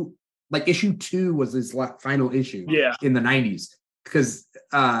two. Like issue 2 was his final issue. Yeah. In the 90s, because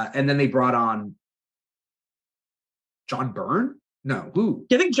and then they brought on John Byrne. No, who?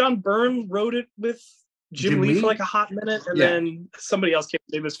 I think John Byrne wrote it with Jim Lee for like a hot minute, and then somebody else came.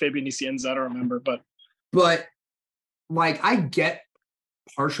 It was Fabian Nicienza. I don't remember, but like I get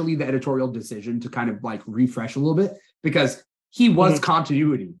partially the editorial decision to kind of like refresh a little bit, because he was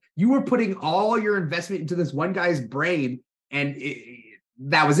continuity. You were putting all your investment into this one guy's brain, and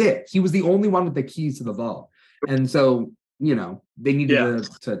that was it. He was the only one with the keys to the vault. And so, they needed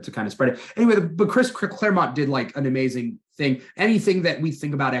to kind of spread it. Anyway, but Chris Claremont did like an amazing thing. Anything that we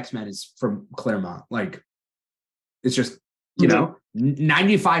think about X-Men is from Claremont. Like, it's just,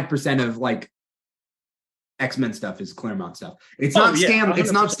 95% of like X-Men stuff is Claremont stuff. It's not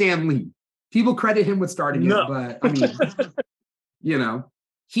it's not Stan Lee. People credit him with starting it, but I mean,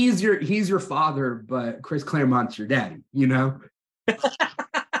 he's your father, but Chris Claremont's your daddy,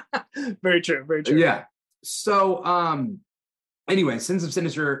 Very true. Very true. Yeah. So, anyway, Sins of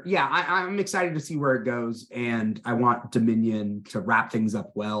Sinister. Yeah, I'm excited to see where it goes, and I want Dominion to wrap things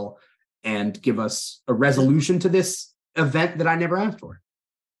up well and give us a resolution to this event that I never asked for.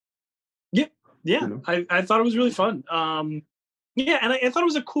 Yeah. I thought it was really fun. And I thought it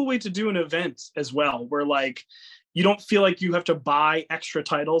was a cool way to do an event as well, where like you don't feel like you have to buy extra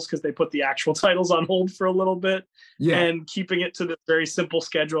titles, because they put the actual titles on hold for a little bit, and keeping it to the very simple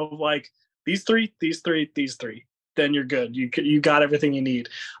schedule of like these three, then you're good. You got everything you need.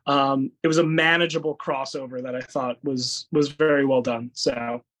 It was a manageable crossover that I thought was very well done.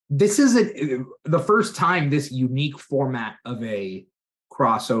 So this isn't the first time this unique format of a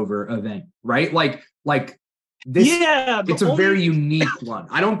crossover event, right? Like this. Yeah, it's a very unique one.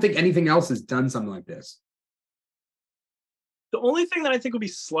 I don't think anything else has done something like this. The only thing that I think would be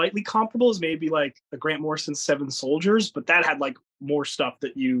slightly comparable is maybe like the Grant Morrison Seven Soldiers, but that had like more stuff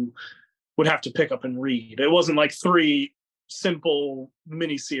that you would have to pick up and read. It wasn't like 3 simple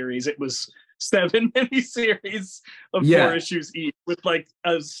miniseries. It was 7 miniseries of 4 issues each, with like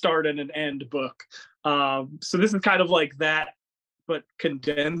a start and an end book. So this is kind of like that, but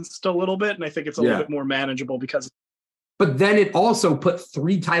condensed a little bit. And I think it's a little bit more manageable because. But then it also put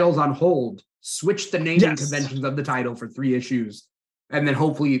 3 titles on hold, switched the naming conventions of the title for 3 issues. And then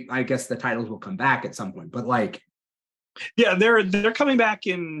hopefully, I guess the titles will come back at some point. But like. Yeah, they're coming back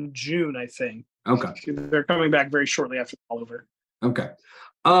in June, I think. Okay. They're coming back very shortly after it's all over. Okay.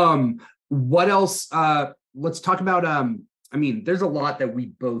 What else? Let's talk about, I mean, there's a lot that we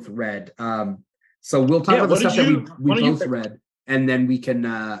both read. So we'll talk about the stuff that we both read, and then we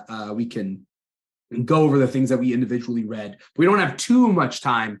can go over the things that we individually read. We don't have too much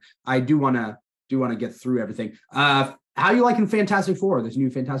time. I do want to get through everything. How are you liking Fantastic Four, this new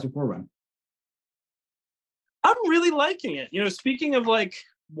Fantastic Four run? I'm really liking it. Speaking of like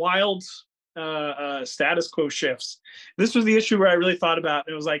wild status quo shifts, this was the issue where I really thought about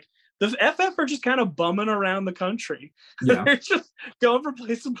it. It was like the FF are just kind of bumming around the country. Yeah. They're just going from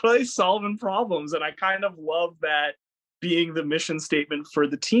place to place, solving problems. And I kind of love that being the mission statement for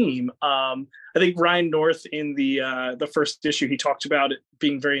the team. I think Ryan North in the first issue, he talked about it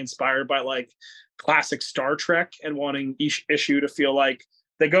being very inspired by like classic Star Trek and wanting each issue to feel like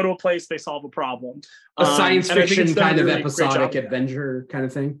they go to a place, they solve a problem. A science fiction kind of episodic adventure kind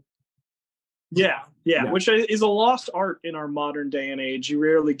of thing. Yeah, which is a lost art in our modern day and age. You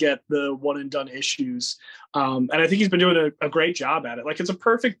rarely get the one and done issues. And I think he's been doing a great job at it. Like, it's a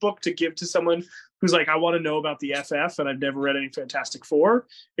perfect book to give to someone who's like, I want to know about the FF and I've never read any Fantastic Four,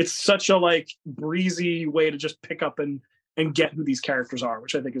 it's such a like breezy way to just pick up and get who these characters are,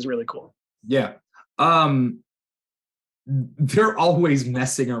 which I think is really cool. Yeah. They're always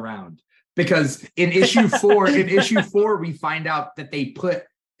messing around because in issue 4, we find out that they put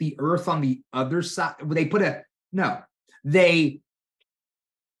the Earth on the other side. They put,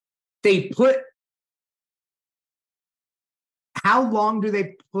 how long do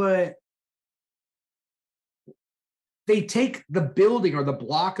they put? They take the building or the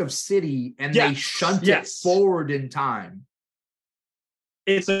block of city and they shunt it forward in time.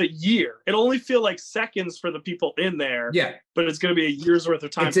 It's a year. It'll only feel like seconds for the people in there. Yeah. But it's going to be a year's worth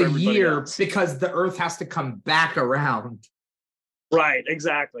of time. It's a year else. Because the Earth has to come back around. Right.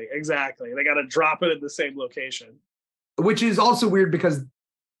 Exactly. They got to drop it at the same location. Which is also weird because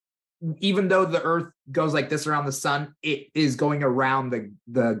even though the Earth goes like this around the sun, it is going around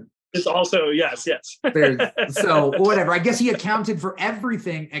the It's also, yes. So whatever. I guess he accounted for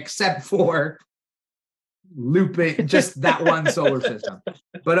everything except for looping just that one solar system.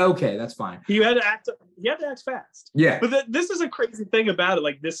 But okay, that's fine. You had to act fast. Yeah. But this is a crazy thing about it,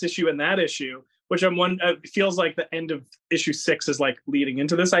 like this issue and that issue, which it feels like the end of issue 6 is like leading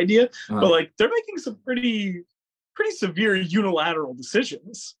into this idea. But like they're making some pretty severe unilateral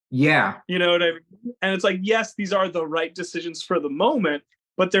decisions. Yeah. You know what I mean? And it's like, yes, these are the right decisions for the moment,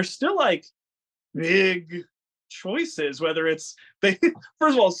 but they're still like big choices, whether it's first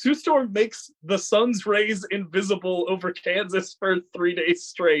of all, Sue Storm makes the sun's rays invisible over Kansas for 3 days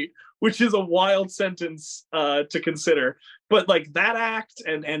straight, which is a wild sentence to consider. But like that act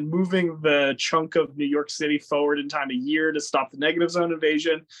and moving the chunk of New York City forward in time a year to stop the negative zone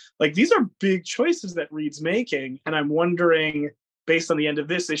invasion, like these are big choices that Reed's making. And I'm wondering, based on the end of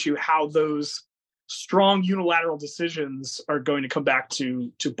this issue, how those strong unilateral decisions are going to come back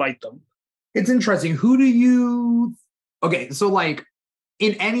to bite them. It's interesting. Okay, so like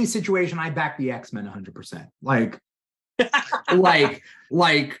in any situation, I back the X-Men 100%. Like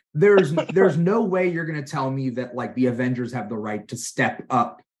there's no way you're going to tell me that like the Avengers have the right to step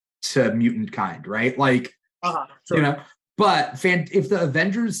up to mutant kind, right? Like, sure. You know, but if the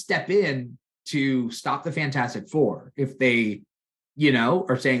Avengers step in to stop the Fantastic Four, if they, you know,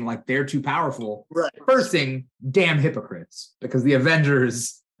 are saying like they're too powerful, right? First thing, damn hypocrites, because the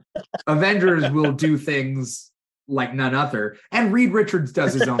Avengers will do things like none other. And Reed Richards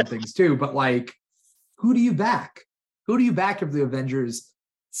does his own things too. But like, who do you back? Who do you back if the Avengers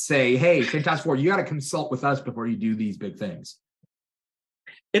say, hey, Fantastic Four, you got to consult with us before you do these big things?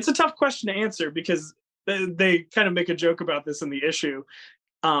 It's a tough question to answer because they kind of make a joke about this in the issue,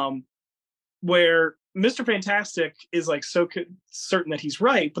 where Mr. Fantastic is like so certain that he's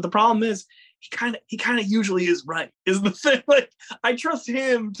right. But the problem is, he kind of usually is right, is the thing. Like, I trust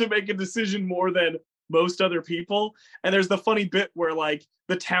him to make a decision more than most other people. And there's the funny bit where like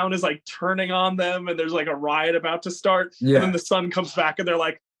the town is like turning on them and there's like a riot about to start. Yeah. And then the sun comes back and they're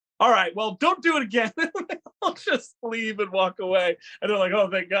like, all right, well, don't do it again. I'll just leave and walk away. And they're like, oh,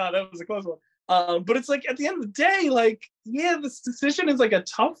 thank God, that was a close one. But it's like, at the end of the day, like, yeah, this decision is like a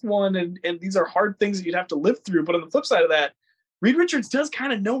tough one. And these are hard things that you'd have to live through. But on the flip side of that, Reed Richards does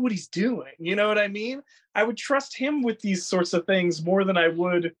kind of know what he's doing. You know what I mean? I would trust him with these sorts of things more than I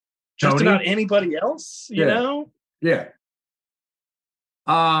would just Tony? about anybody else, you know? Yeah.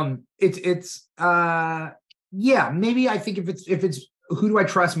 Maybe I think if it's who do I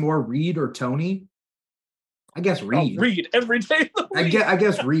trust more, Reed or Tony? I guess Reed. Oh, Reed every day of the week. I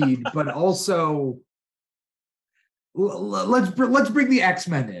guess Reed, but also let's bring the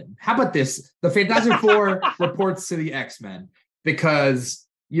X-Men in. How about this? The Fantastic Four reports to the X-Men because,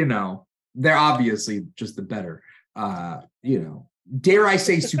 you know, they're obviously just the better, you know, dare I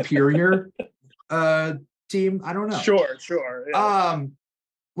say superior team? I don't know. Sure. Yeah.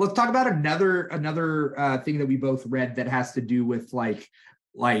 Let's talk about another thing that we both read that has to do with like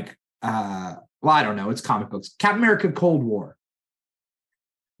well, I don't know, it's comic books. Captain America Cold War.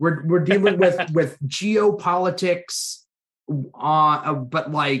 We're dealing with geopolitics,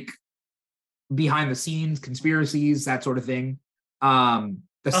 but like behind the scenes, conspiracies, that sort of thing.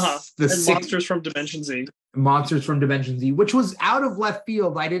 Monsters from Dimension Z. Monsters from Dimension Z, which was out of left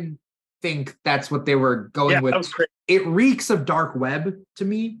field. I didn't think that's what they were going with. That was great. It reeks of Dark Web to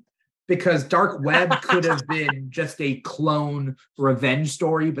me, because Dark Web could have been just a clone revenge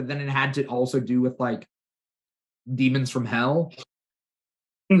story, but then it had to also do with like demons from hell.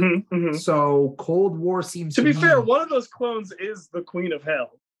 Mm-hmm, mm-hmm. So Cold War seems to be fair, one of those clones is the Queen of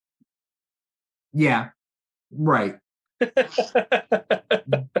Hell. Yeah, right.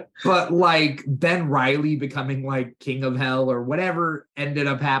 But like Ben Reilly becoming like King of Hell or whatever ended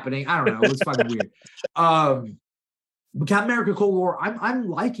up happening. I don't know. It was fucking weird. But Captain America Cold War, I'm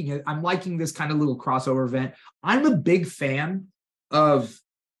liking it. I'm liking this kind of little crossover event. I'm a big fan of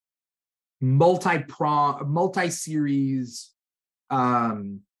multi-series. How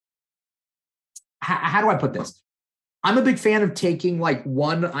do I put this? I'm a big fan of taking like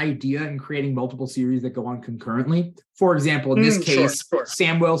one idea and creating multiple series that go on concurrently. For example, in this case, sure.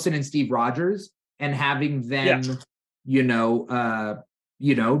 Sam Wilson and Steve Rogers, and having them, do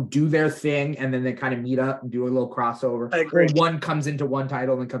their thing, and then they kind of meet up and do a little crossover. Or one comes into one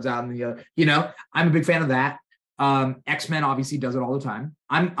title and then comes out in the other. I'm a big fan of that. X-Men obviously does it all the time.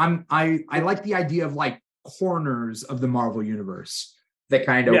 I like the idea of like corners of the Marvel universe that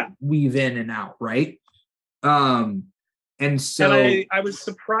kind of weave in and out, right? And I was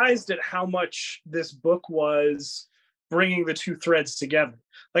surprised at how much this book was bringing the two threads together.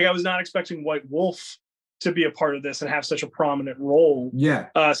 Like, I was not expecting White Wolf to be a part of this and have such a prominent role. Yeah.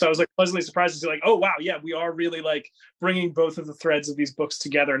 So I was like pleasantly surprised to see like, oh wow, yeah, we are really like bringing both of the threads of these books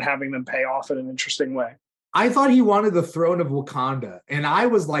together and having them pay off in an interesting way. I thought he wanted the throne of Wakanda, and I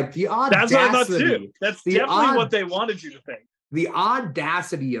was like, the audacity. That's what I thought too. That's definitely what they wanted you to think. The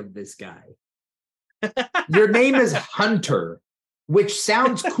audacity of this guy. Your name is Hunter, which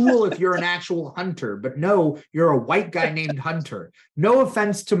sounds cool if you're an actual hunter, but no, you're a white guy named Hunter. No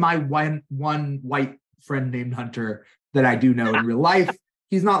offense to my one white friend named Hunter that I do know in real life.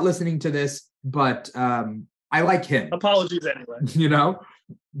 He's not listening to this, but I like him. Apologies anyway.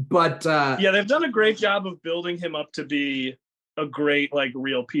 But they've done a great job of building him up to be a great, like,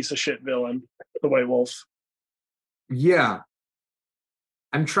 real piece of shit villain, the White Wolf. Yeah.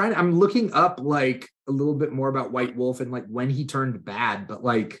 I'm looking up like a little bit more about White Wolf and like when he turned bad, but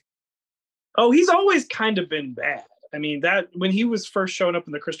like, oh, he's always kind of been bad. I mean, that when he was first showing up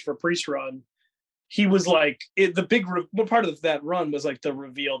in the Christopher Priest run, he was like one part of that run was like the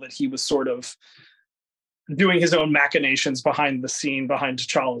reveal that he was sort of doing his own machinations behind the scene, behind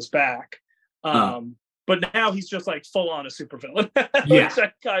T'Challa's back. But now he's just like full on a supervillain, which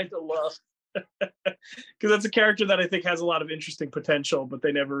I kind of love. Because that's a character that I think has a lot of interesting potential, but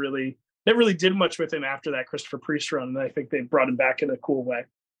they never really did much with him after that Christopher Priest run, and I think they brought him back in a cool way.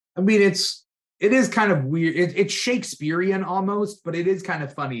 I mean, it is kind of weird. It's Shakespearean almost, but it is kind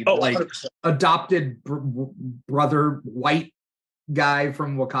of funny. Oh, like 100%. Adopted brother white guy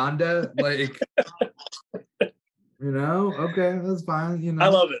from Wakanda, like okay, that's fine. I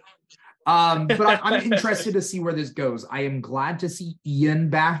love it. But I'm interested to see where this goes. I am glad to see Ian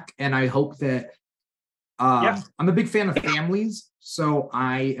back, and I hope that I'm a big fan of families, so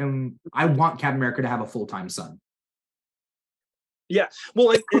I want Captain America to have a full-time son. Yeah,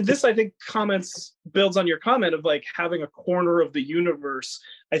 well, this I think builds on your comment of like having a corner of the universe.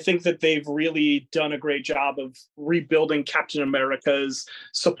 I think that they've really done a great job of rebuilding Captain America's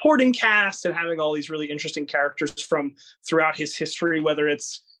supporting cast and having all these really interesting characters from throughout his history, whether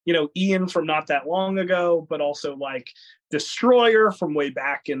it's Ian from not that long ago, but also like Destroyer from way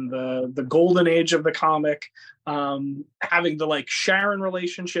back in the golden age of the comic. Having the like Sharon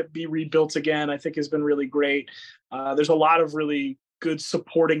relationship be rebuilt again, I think has been really great. There's a lot of really good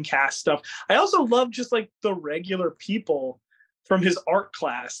supporting cast stuff. I also love just like the regular people from his art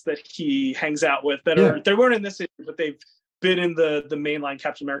class that he hangs out with they weren't in this issue, but they've been in the mainline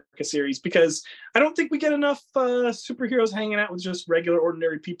Captain America series, because I don't think we get enough superheroes hanging out with just regular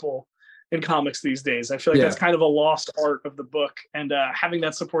ordinary people in comics these days. I feel like that's kind of a lost art of the book, and having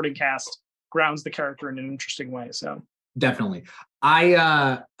that supporting cast grounds the character in an interesting way. So definitely.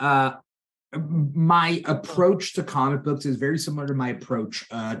 My approach to comic books is very similar to my approach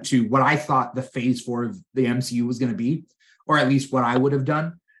to what I thought the phase 4 of the MCU was going to be, or at least what I would have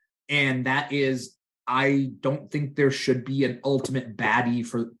done. And that is, I don't think there should be an ultimate baddie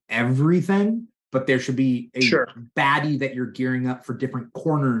for everything, but there should be a baddie that you're gearing up for different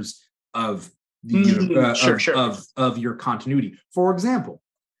corners of the of your continuity. For example,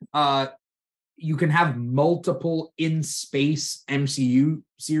 you can have multiple in space MCU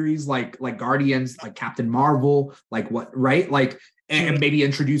series like Guardians, like Captain Marvel, and maybe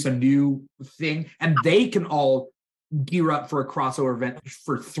introduce a new thing, and they can all gear up for a crossover event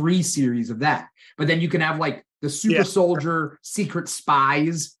for 3 series of that. But then you can have like the Super Soldier Secret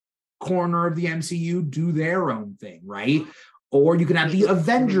Spies corner of the MCU do their own thing, right? Or you can have the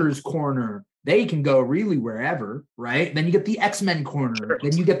Avengers corner. They can go really wherever, right? Then you get the X-Men corner.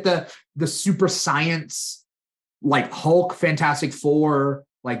 Then you get the super science, like Hulk, Fantastic Four,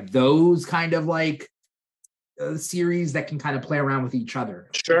 like those kind of like series that can kind of play around with each other.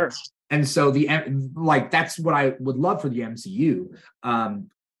 Sure. And so that's what I would love for the MCU.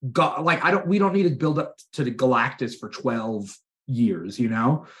 we don't need to build up to the Galactus for 12 years, you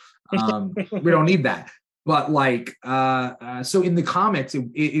know? We don't need that. But like, so in the comics,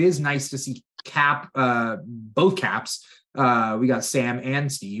 it is nice to see both Caps. We got Sam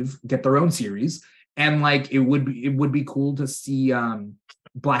and Steve get their own series, and like it would be cool to see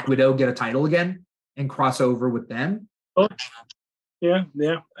Black Widow get a title again and cross over with them. Oh, yeah,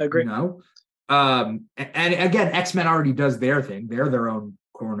 I agree. You know, and again, X-Men already does their thing; they're their own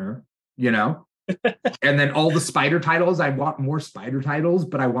corner, you know. And then all the Spider titles, I want more Spider titles,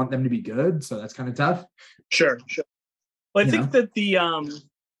 but I want them to be good, so that's kind of tough. Sure. Well, I think that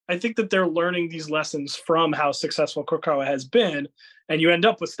I think that they're learning these lessons from how successful Krakoa has been, and you end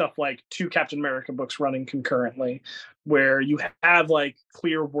up with stuff like 2 Captain America books running concurrently, where you have like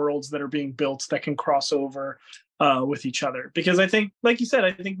clear worlds that are being built that can cross over with each other. Because I think, like you said,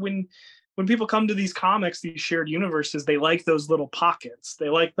 I think when people come to these comics, these shared universes, they like those little pockets. They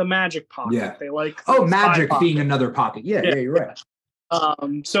like the magic pocket. Yeah. They like magic being another pocket. Yeah, you're right.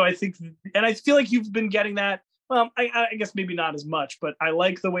 So I think, and I feel like you've been getting that. Well, I guess maybe not as much, but I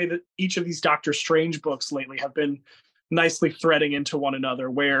like the way that each of these Doctor Strange books lately have been nicely threading into one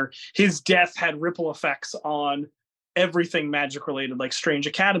another, where his death had ripple effects on everything magic related, like Strange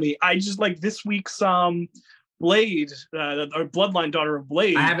Academy. I just like this week's Blade, or Bloodline Daughter of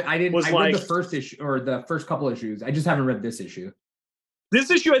Blade. I read the first issue or the first couple issues. I just haven't read this issue. This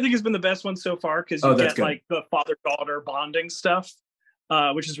issue I think has been the best one so far, because you get like the father-daughter bonding stuff,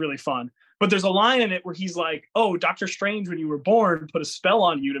 which is really fun. But there's a line in it where he's like, "Oh, Doctor Strange, when you were born, put a spell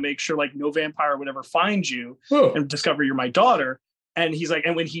on you to make sure like no vampire would ever find you and discover you're my daughter." And he's like,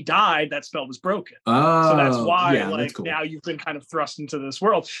 and when he died, that spell was broken. So that's why now you've been kind of thrust into this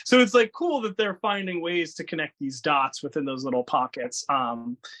world. So it's like cool that they're finding ways to connect these dots within those little pockets.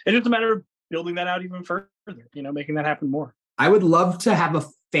 And it's a matter of building that out even further, you know, making that happen more. I would love to have a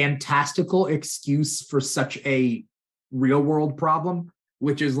fantastical excuse for such a real world problem,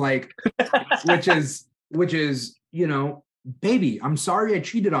 which is like, which is, you know, baby, I'm sorry I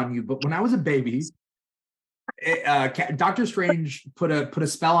cheated on you, but when I was a baby, Doctor Strange put a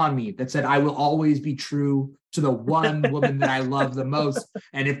spell on me that said I will always be true to the one woman that I love the most,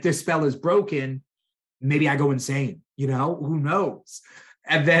 and if this spell is broken, maybe I go insane, you know, who knows?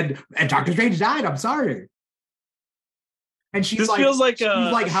 And Doctor Strange died. I'm sorry. And she's feels like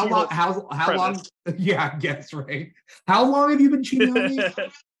how long? Yeah, I guess, right. How long have you been cheating on me?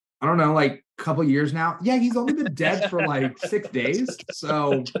 I don't know, like a couple years now. Yeah, he's only been dead for like 6 days.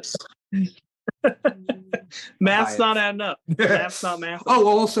 So math's not adding up. Math's not math. Oh,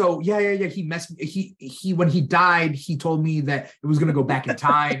 also, yeah. He when he died, he told me that it was going to go back in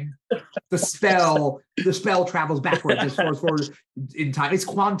time. The spell travels backwards as far as forward in time. It's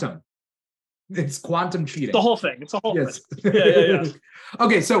quantum. It's quantum cheating. The whole thing. It's a whole thing. Yeah.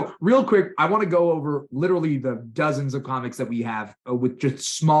 Okay, so real quick, I want to go over literally the dozens of comics that we have with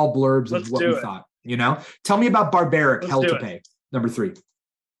just small blurbs of what we thought. You know, tell me about Barbaric, Hell to Pay, number 3.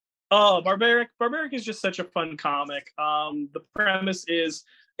 Oh, Barbaric is just such a fun comic. The premise is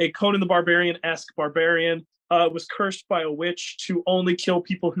a Conan the Barbarian-esque barbarian was cursed by a witch to only kill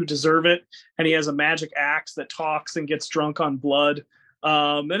people who deserve it, and he has a magic axe that talks and gets drunk on blood.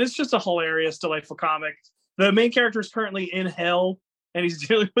 And it's just a hilarious, delightful comic. The main character is currently in hell, and he's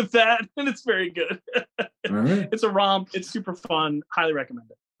dealing with that, and it's very good. Right. It's a romp. It's super fun. Highly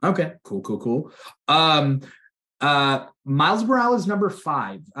recommend it. Okay, cool. Miles Morales number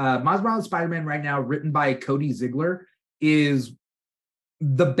 5. Miles Morales Spider-Man right now, written by Cody Ziegler, is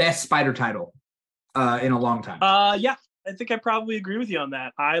the best Spider title in a long time. Yeah, I think I probably agree with you on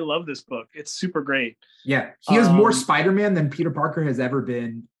that. I love this book. It's super great. Yeah, he has more Spider-Man than Peter Parker has ever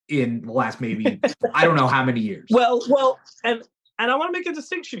been in the last maybe I don't know how many years. Well, and I want to make a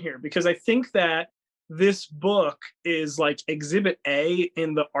distinction here, because I think that this book is like exhibit A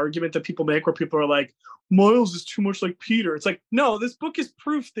in the argument that people make, where people are like, Miles is too much like Peter. It's like, no, this book is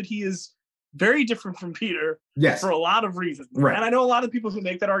proof that he is very different from Peter for a lot of reasons. Right. And I know a lot of people who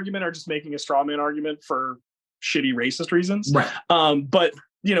make that argument are just making a straw man argument for shitty racist reasons. Right. But,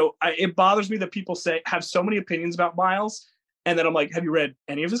 you know, it bothers me that people have so many opinions about Miles. And then I'm like, have you read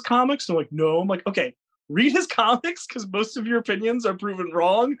any of his comics? And I'm like, no. I'm like, okay, read his comics, because most of your opinions are proven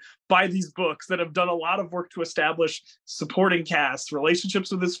wrong by these books that have done a lot of work to establish supporting casts,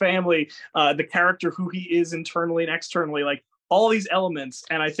 relationships with his family, the character, who he is internally and externally, like all these elements.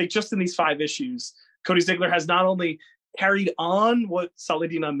 And I think just in these 5 issues, Cody Ziegler has not only carried on what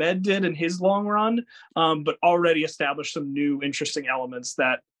Saladin Ahmed did in his long run, but already established some new interesting elements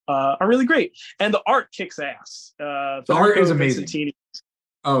that are really great. And the art kicks ass. The art is amazing. Vincentini.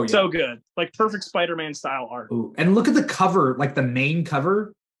 Oh, yeah. So good. Like perfect Spider-Man style art. Ooh. And look at the cover, like the main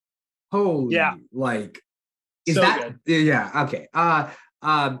cover Holy, Yeah. like, is So that good. yeah, okay.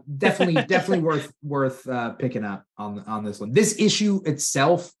 Definitely worth picking up on this one. This issue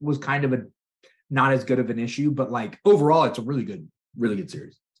itself was kind of a not as good of an issue, but like overall, it's a really good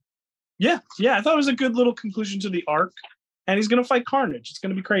series. Yeah, I thought it was a good little conclusion to the arc, and he's gonna fight Carnage. It's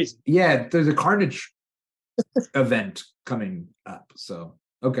gonna be crazy. Yeah, there's a Carnage event coming up, so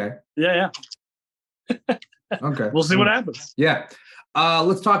okay. Yeah. Okay, We'll see what happens. Yeah,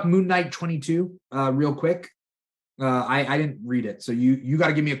 let's talk Moon Knight 22 real quick. I didn't read it, so you got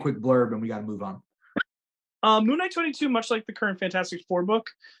to give me a quick blurb, and we got to move on. Moon Knight 22, much like the current Fantastic Four book,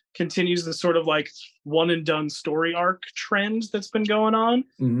 continues the sort of like one and done story arc trend that's been going on.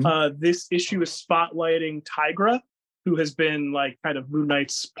 Mm-hmm. This issue is spotlighting Tigra, who has been like kind of Moon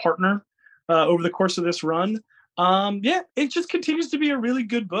Knight's partner over the course of this run. It just continues to be a really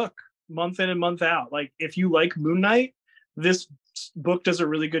good book month in and month out. Like if you like Moon Knight, this book does a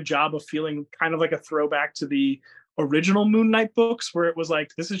really good job of feeling kind of like a throwback to the original Moon Knight books, where it was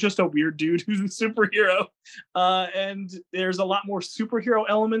like, this is just a weird dude who's a superhero. And there's a lot more superhero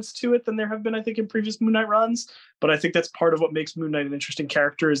elements to it than there have been, I think, in previous Moon Knight runs. But I think that's part of what makes Moon Knight an interesting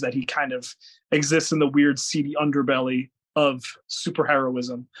character, is that he kind of exists in the weird, seedy underbelly of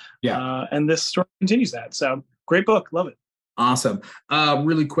superheroism. Yeah. And this story continues that. So great book. Love it. Awesome.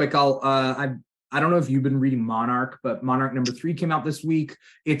 Really quick, I don't know if you've been reading Monarch, but Monarch #3 came out this week.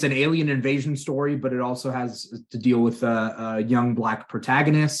 It's an alien invasion story, but it also has to deal with a young Black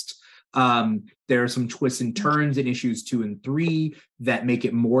protagonist. There are some twists and turns in issues 2 and 3 that make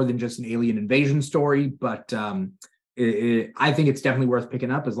it more than just an alien invasion story. But I think it's definitely worth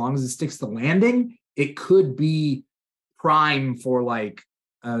picking up as long as it sticks to landing. It could be prime for like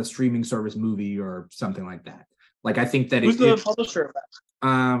a streaming service movie or something like that. Like I think that who's the publisher of that?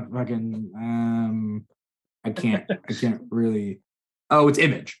 I can't really. Oh, it's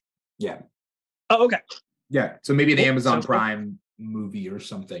Image. Yeah. Oh, okay. Yeah. So maybe an Amazon Prime movie or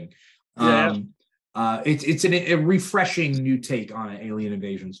something. It's a refreshing new take on an alien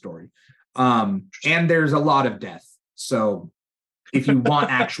invasion story. And there's a lot of death. So if you want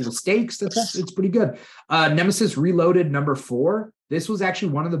actual stakes, it's pretty good. Nemesis Reloaded #4. This was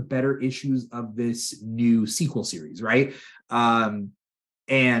actually one of the better issues of this new sequel series, right?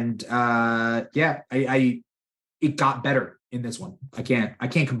 It got better in this one. I can't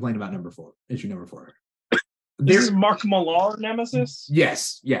complain about issue number 4. This is Mark Millar Nemesis?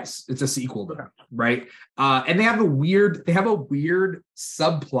 Yes. It's a sequel though, right? And they have a weird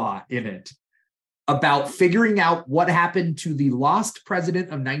subplot in it about figuring out what happened to the lost president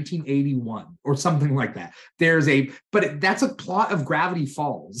of 1981 or something like that. That's a plot of Gravity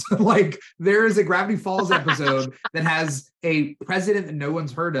Falls. Like there is a Gravity Falls episode that has a president that no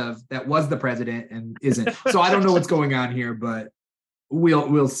one's heard of that was the president and isn't. So I don't know what's going on here, but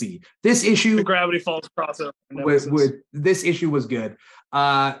we'll see. This issue, the Gravity Falls crossover, with this issue was good.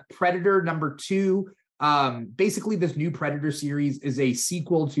 Predator #2. Basically this new Predator series is a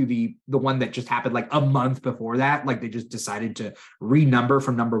sequel to the one that just happened like a month before that. Like they just decided to renumber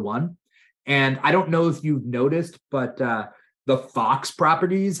from #1. And I don't know if you've noticed, but the Fox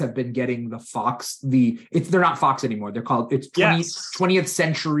properties have been getting they're not Fox anymore. They're called 20th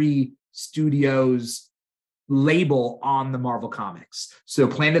Century Studios label on the Marvel Comics. So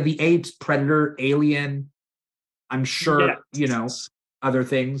Planet of the Apes, Predator, Alien, I'm sure, other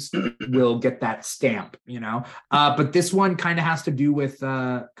things will get that stamp, but this one kind of has to do with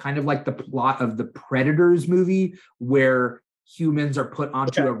kind of like the plot of the Predators movie where humans are put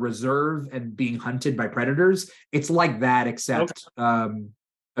onto a reserve and being hunted by predators. It's like that, except a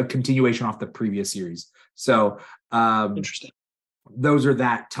continuation off the previous series. So interesting. Those are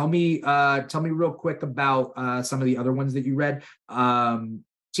that. Tell me real quick about some of the other ones that you read.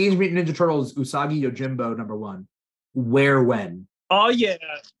 Teenage Mutant Ninja Turtles Usagi Yojimbo #1. Where, when? Oh yeah,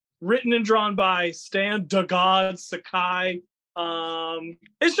 written and drawn by Stan the God Sakai.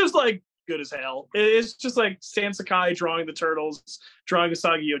 It's just like good as hell. It's just like Stan Sakai drawing the turtles, drawing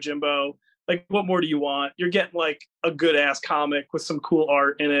Usagi Yojimbo. Like, what more do you want? You're getting like a good ass comic with some cool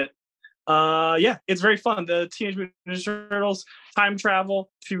art in it. It's very fun. The Teenage Mutant Ninja Turtles time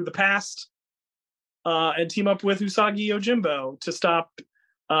travel to the past and team up with Usagi Yojimbo to stop.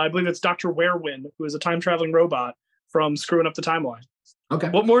 I believe it's Dr. Werewin, who is a time traveling robot, from screwing up the timeline. Okay.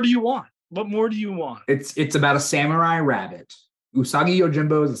 What more do you want? It's about a samurai rabbit. Usagi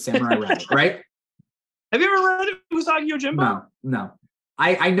Yojimbo is a samurai rabbit, right? Have you ever read Usagi Yojimbo? No.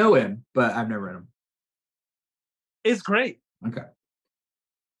 I know him, but I've never read him. It's great. Okay.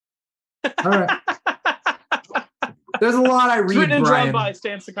 All right. There's a lot I read. It's written and drawn by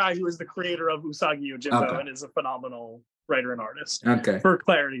Stan Sakai, who is the creator of Usagi Yojimbo and is a phenomenal writer and artist. Okay. For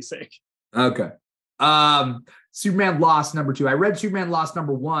clarity's sake. Okay. Superman Lost #2. I read Superman Lost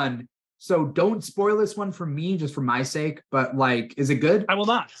 #1, so don't spoil this one for me, just for my sake. But like, is it good? I will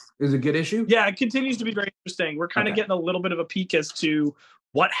not. Is it a good issue? Yeah, it continues to be very interesting. We're kind of getting a little bit of a peek as to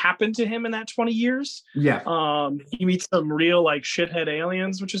what happened to him in that 20 years. Yeah. He meets some real like shithead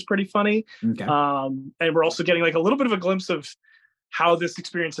aliens, which is pretty funny. Okay. And we're also getting like a little bit of a glimpse of how this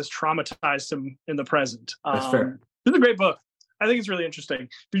experience has traumatized him in the present. That's fair. This is a great book. I think it's really interesting.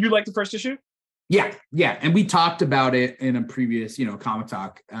 Did you like the first issue? Yeah. And we talked about it in a previous, Comic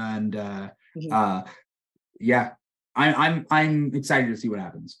Talk, and yeah, I'm excited to see what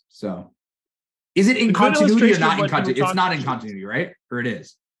happens. So, is it in continuity or not in continuity? It's not in continuity, right? Or it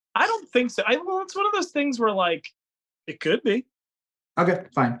is? I don't think so. Well, it's one of those things where like it could be. Okay,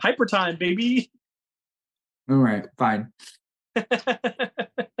 fine. Hyper time, baby. All right, fine.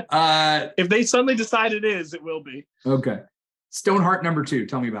 If they suddenly decide it is, it will be. Okay. Stoneheart #2.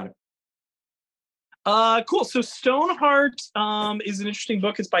 Tell me about it. Cool. So Stoneheart is an interesting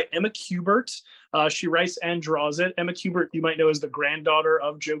book. It's by Emma Kubert. She writes and draws it. Emma Kubert, you might know as the granddaughter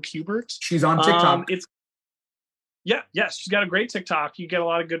of Joe Kubert. She's on TikTok. She's got a great TikTok. You get a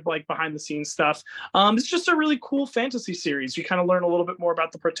lot of good like behind the scenes stuff. It's just a really cool fantasy series. You kind of learn a little bit more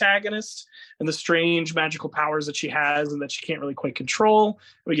about the protagonist and the strange magical powers that she has and that she can't really quite control.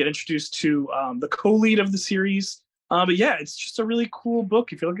 We get introduced to the co-lead of the series. But yeah, it's just a really cool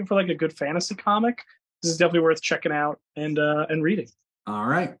book. If you're looking for like a good fantasy comic, this is definitely worth checking out and reading. All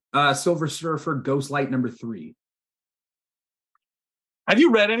right. Silver Surfer Ghostlight #3. Have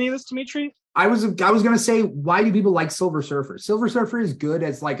you read any of this, Dimitri? I was gonna say, why do people like Silver Surfer? Silver Surfer is good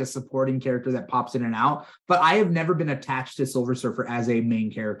as like a supporting character that pops in and out, but I have never been attached to Silver Surfer as a main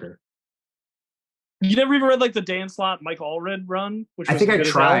character. You never even read like the Dan Slott, Mike Allred run? Which I think I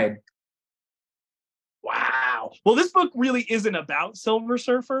tried. Wow. Well, this book really isn't about Silver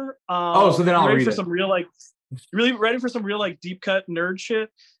Surfer. So then I'll read it. Really ready for some real like deep cut nerd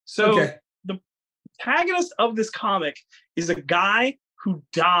shit. So the protagonist of this comic is a guy who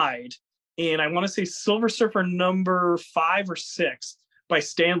died in, I want to say, Silver Surfer #5 or 6 by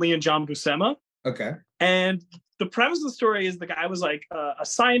Stan Lee and John Buscema. Okay. And the premise of the story is the guy was like a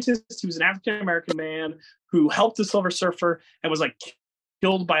scientist. He was an African-American man who helped the Silver Surfer and was like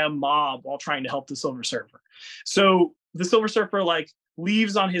killed by a mob while trying to help the Silver Surfer. So the Silver Surfer like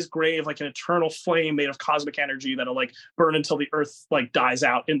leaves on his grave like an eternal flame made of cosmic energy that'll like burn until the earth like dies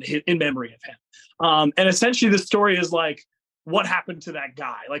out in memory of him. And essentially the story is like, what happened to that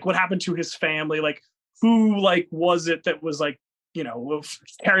guy? Like what happened to his family? Like who like was it that was like,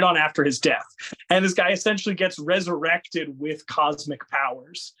 carried on after his death? And this guy essentially gets resurrected with cosmic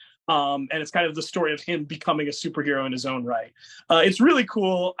powers. And it's kind of the story of him becoming a superhero in his own right. It's really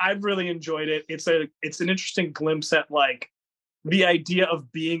cool. I've really enjoyed it. It's an interesting glimpse at like the idea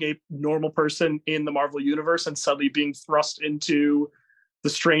of being a normal person in the Marvel universe and suddenly being thrust into the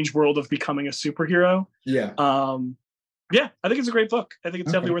strange world of becoming a superhero. Yeah. I think it's a great book. I think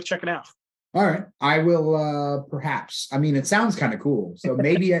it's definitely worth checking out. All right. I will perhaps. I mean, it sounds kind of cool. So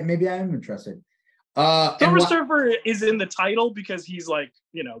maybe I am interested. Silver Surfer is in the title because he's like,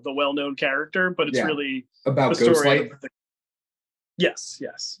 the well-known character, but it's really about Ghostlight. Yes.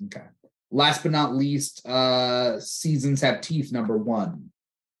 Okay. Last but not least, Seasons Have Teeth #1.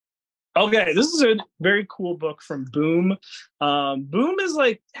 Okay, this is a very cool book from Boom. Boom is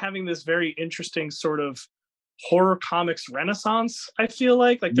like having this very interesting sort of horror comics renaissance, I feel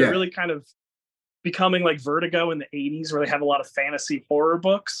like they're really kind of becoming like Vertigo in the 80s, where they have a lot of fantasy horror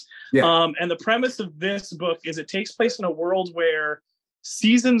books. And the premise of this book is it takes place in a world where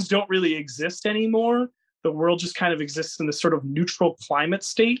seasons don't really exist anymore. The world just kind of exists in this sort of neutral climate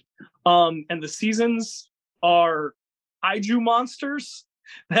state. And the seasons are kaiju monsters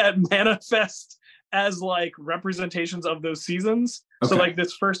that manifest as like representations of those seasons. So like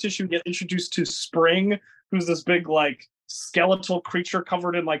this first issue, get introduced to Spring, who's this big like skeletal creature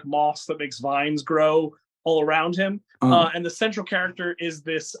covered in like moss that makes vines grow all around him. And the central character is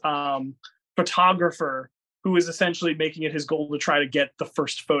this photographer who is essentially making it his goal to try to get the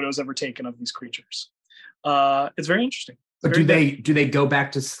first photos ever taken of these creatures. It's very interesting. But do they go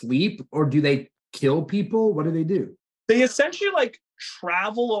back to sleep, or do they kill people? What do they do? They essentially like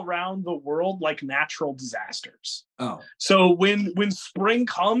travel around the world like natural disasters. So when spring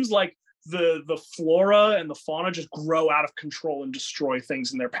comes, like the flora and the fauna just grow out of control and destroy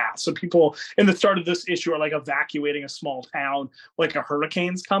things in their path. So people in the start of this issue are like evacuating a small town like a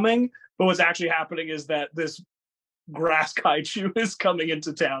hurricane's coming. But what's actually happening is that this grass kaiju is coming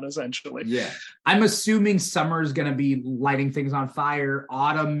into town, essentially. Yeah. I'm assuming summer is going to be lighting things on fire.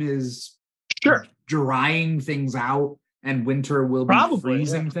 Autumn is drying things out. and winter will be Probably,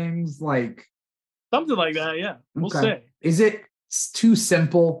 freezing yeah. things? Like Something like that, yeah. We'll see. Is it too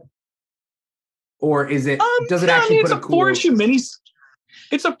simple, or is it? Does it No, I actually mean, put it's a a cool? It's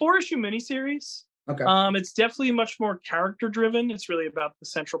a 4-issue miniseries. Okay. It's definitely much more character driven. It's really about the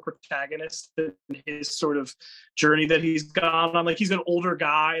central protagonist and his sort of journey that he's gone on. Like, he's an older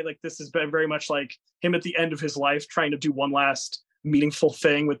guy. Like, this has been very much like him at the end of his life, trying to do one last meaningful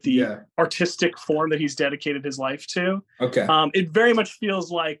thing with the artistic form that he's dedicated his life to. Okay. It very much feels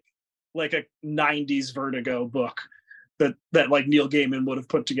like a 90s Vertigo book that like Neil Gaiman would have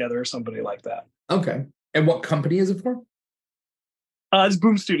put together, or somebody like that. Okay. And what company is it for? It's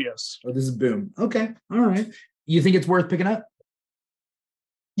Boom Studios. Oh, this is Boom. Okay. All right. You think it's worth picking up?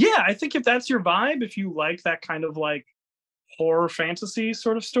 Yeah, I think if that's your vibe, if you like that kind of like horror fantasy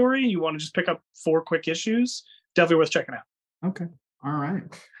sort of story, you want to just pick up 4 quick issues, definitely worth checking out. Okay. All right.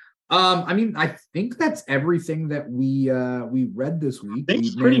 I mean, I think that's everything that we read this week. I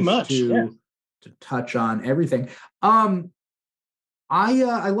think pretty much to touch on everything. I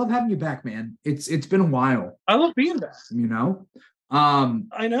love having you back, man. It's been a while. I love being back. You know.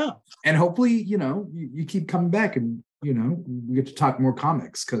 I know. And hopefully, you keep coming back, and we get to talk more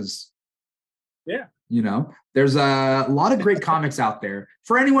comics, because there's a lot of great comics out there.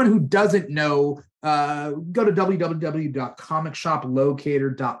 For anyone who doesn't know, go to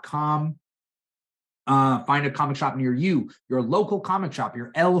www.comicsshoplocator.com. Find a comic shop near you, your local comic shop,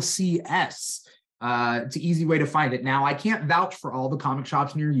 your LCS. It's an easy way to find it. Now, I can't vouch for all the comic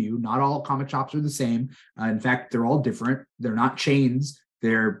shops near you. Not all comic shops are the same. In fact, they're all different. They're not chains.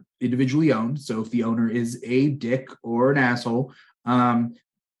 They're individually owned. So if the owner is a dick or an asshole,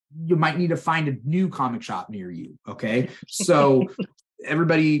 you might need to find a new comic shop near you. Okay. So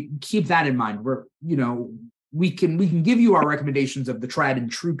everybody keep that in mind. We can give you our recommendations of the tried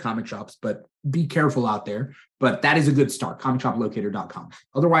and true comic shops, but be careful out there. But that is a good start, comicsshoplocator.com.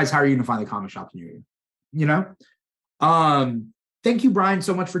 Otherwise, how are you going to find the comic shops near you? Thank you, Brian,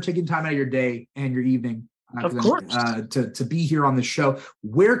 so much for taking time out of your day and your evening of course. To be here on this show.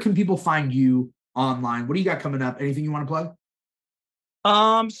 Where can people find you online? What do you got coming up? Anything you want to plug?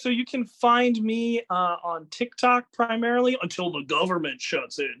 So you can find me on TikTok primarily until the government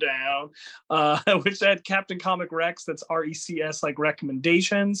shuts it down, which at Captain Comic Recs, that's RECS, like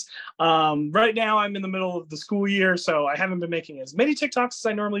recommendations. Right now I'm in the middle of the school year, so I haven't been making as many TikToks as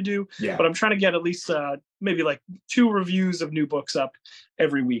I normally do, but I'm trying to get at least maybe like 2 reviews of new books up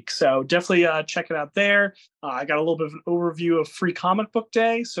every week. So definitely check it out there. I got a little bit of an overview of Free Comic Book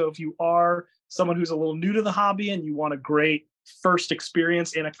Day. So if you are someone who's a little new to the hobby and you want a great first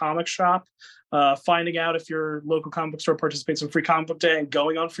experience in a comic shop, finding out if your local comic book store participates in Free Comic Book Day and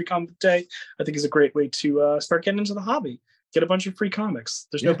going on Free Comic Book Day, I think is a great way to start getting into the hobby. Get a bunch of free comics.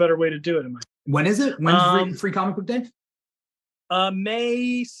 There's no better way to do it. When is it? When's free Comic Book Day?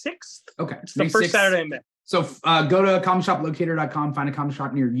 May 6th. Okay. It's the first Saturday in May. So go to comicsshoplocator.com, find a comic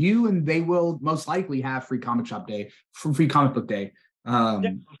shop near you, and they will most likely have Free Comic Shop Day, Free Comic Book Day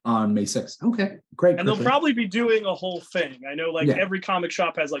on May 6th. Okay, great. And they'll probably be doing a whole thing. I know every comic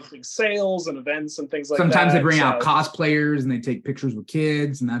shop has like big sales and events and things like that. Sometimes they bring out cosplayers and they take pictures with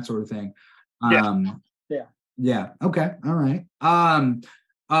kids and that sort of thing. Yeah. Okay. All right.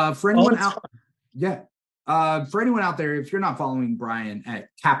 For anyone for anyone out there, if you're not following Brian at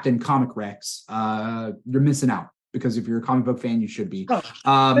Captain Comic Recs, you're missing out, because if you're a comic book fan, you should be.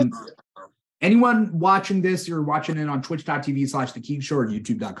 Anyone watching this, you're watching it on twitch.tv/The Keeg Show or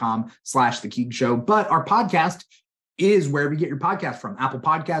youtube.com/The Keeg Show. But our podcast is wherever you get your podcast from: Apple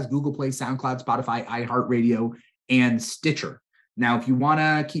Podcasts, Google Play, SoundCloud, Spotify, iHeartRadio, and Stitcher. Now, if you want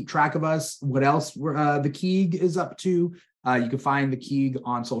to keep track of us, what else The Keeg is up to, you can find The Keeg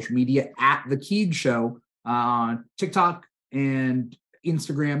on social media at The Keeg Show on TikTok and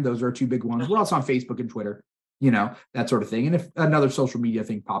Instagram. Those are our 2 big ones. We're also on Facebook and Twitter. That sort of thing. And if another social media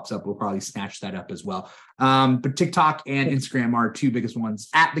thing pops up, we'll probably snatch that up as well. But TikTok and Instagram are 2 biggest ones,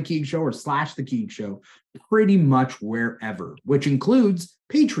 at The Keeg Show or /The Keeg Show, pretty much wherever, which includes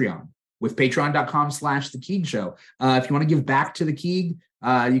Patreon with patreon.com/The Keeg Show. If you want to give back to The Keeg,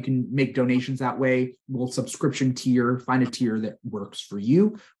 you can make donations that way. We'll subscription tier, find a tier that works for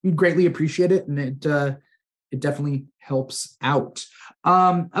you. We'd greatly appreciate it. And it definitely helps out.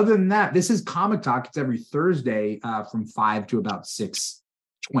 Other than that, this is Comic Talk. It's every Thursday from 5 to about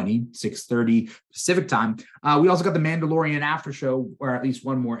 6:30 Pacific time. We also got the Mandalorian after show, or at least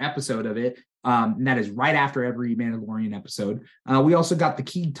one more episode of it. And that is right after every Mandalorian episode. We also got the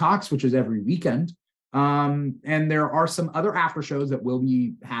Keeg Talks, which is every weekend. And there are some other after shows that we'll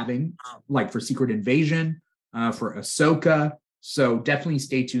be having, like for Secret Invasion, for Ahsoka, So definitely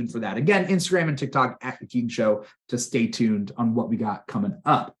stay tuned for that. Again, Instagram and TikTok at The Keeg Show to stay tuned on what we got coming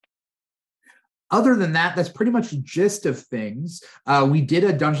up. Other than that, that's pretty much the gist of things. We did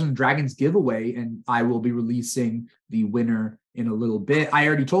a Dungeons and Dragons giveaway, and I will be releasing the winner in a little bit. I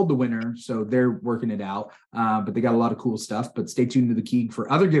already told the winner, so they're working it out. But they got a lot of cool stuff. But stay tuned to the Keeg for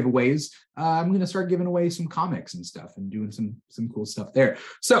other giveaways. I'm going to start giving away some comics and stuff and doing some cool stuff there.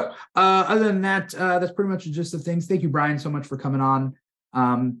 So other than that, that's pretty much the gist of things. Thank you, Brian, so much for coming on.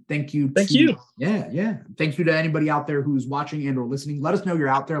 Thank you. Yeah. Thank you to anybody out there who's watching and or listening. Let us know you're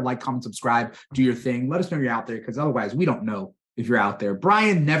out there. Like, comment, subscribe, do your thing. Let us know you're out there, because otherwise we don't know if you're out there.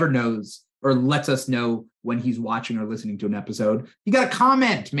 Brian never knows or lets us know when he's watching or listening to an episode. You got to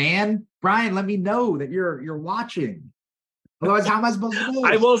comment, man. Brian, let me know that you're watching. Otherwise, how am I supposed to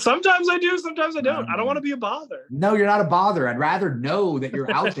know? Sometimes I do, sometimes I don't. I don't want to be a bother. No, you're not a bother. I'd rather know that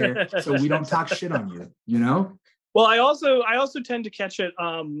you're out there so we don't talk shit on you, you know? Well, I also tend to catch it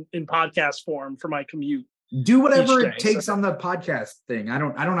in podcast form for my commute. Do whatever it takes on the podcast thing. I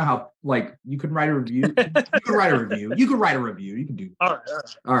don't know how, like, you can write a review. You can write a review. You can write a review. You can do. All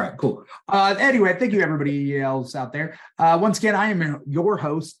right, cool. Anyway, thank you everybody else out there. Once again, I am your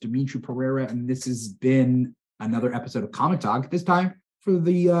host, Dimithri Perera, and this has been another episode of Comic Talk, this time for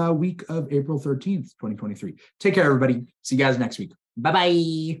the week of April 13th, 2023. Take care, everybody. See you guys next week.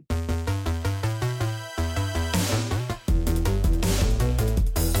 Bye-bye.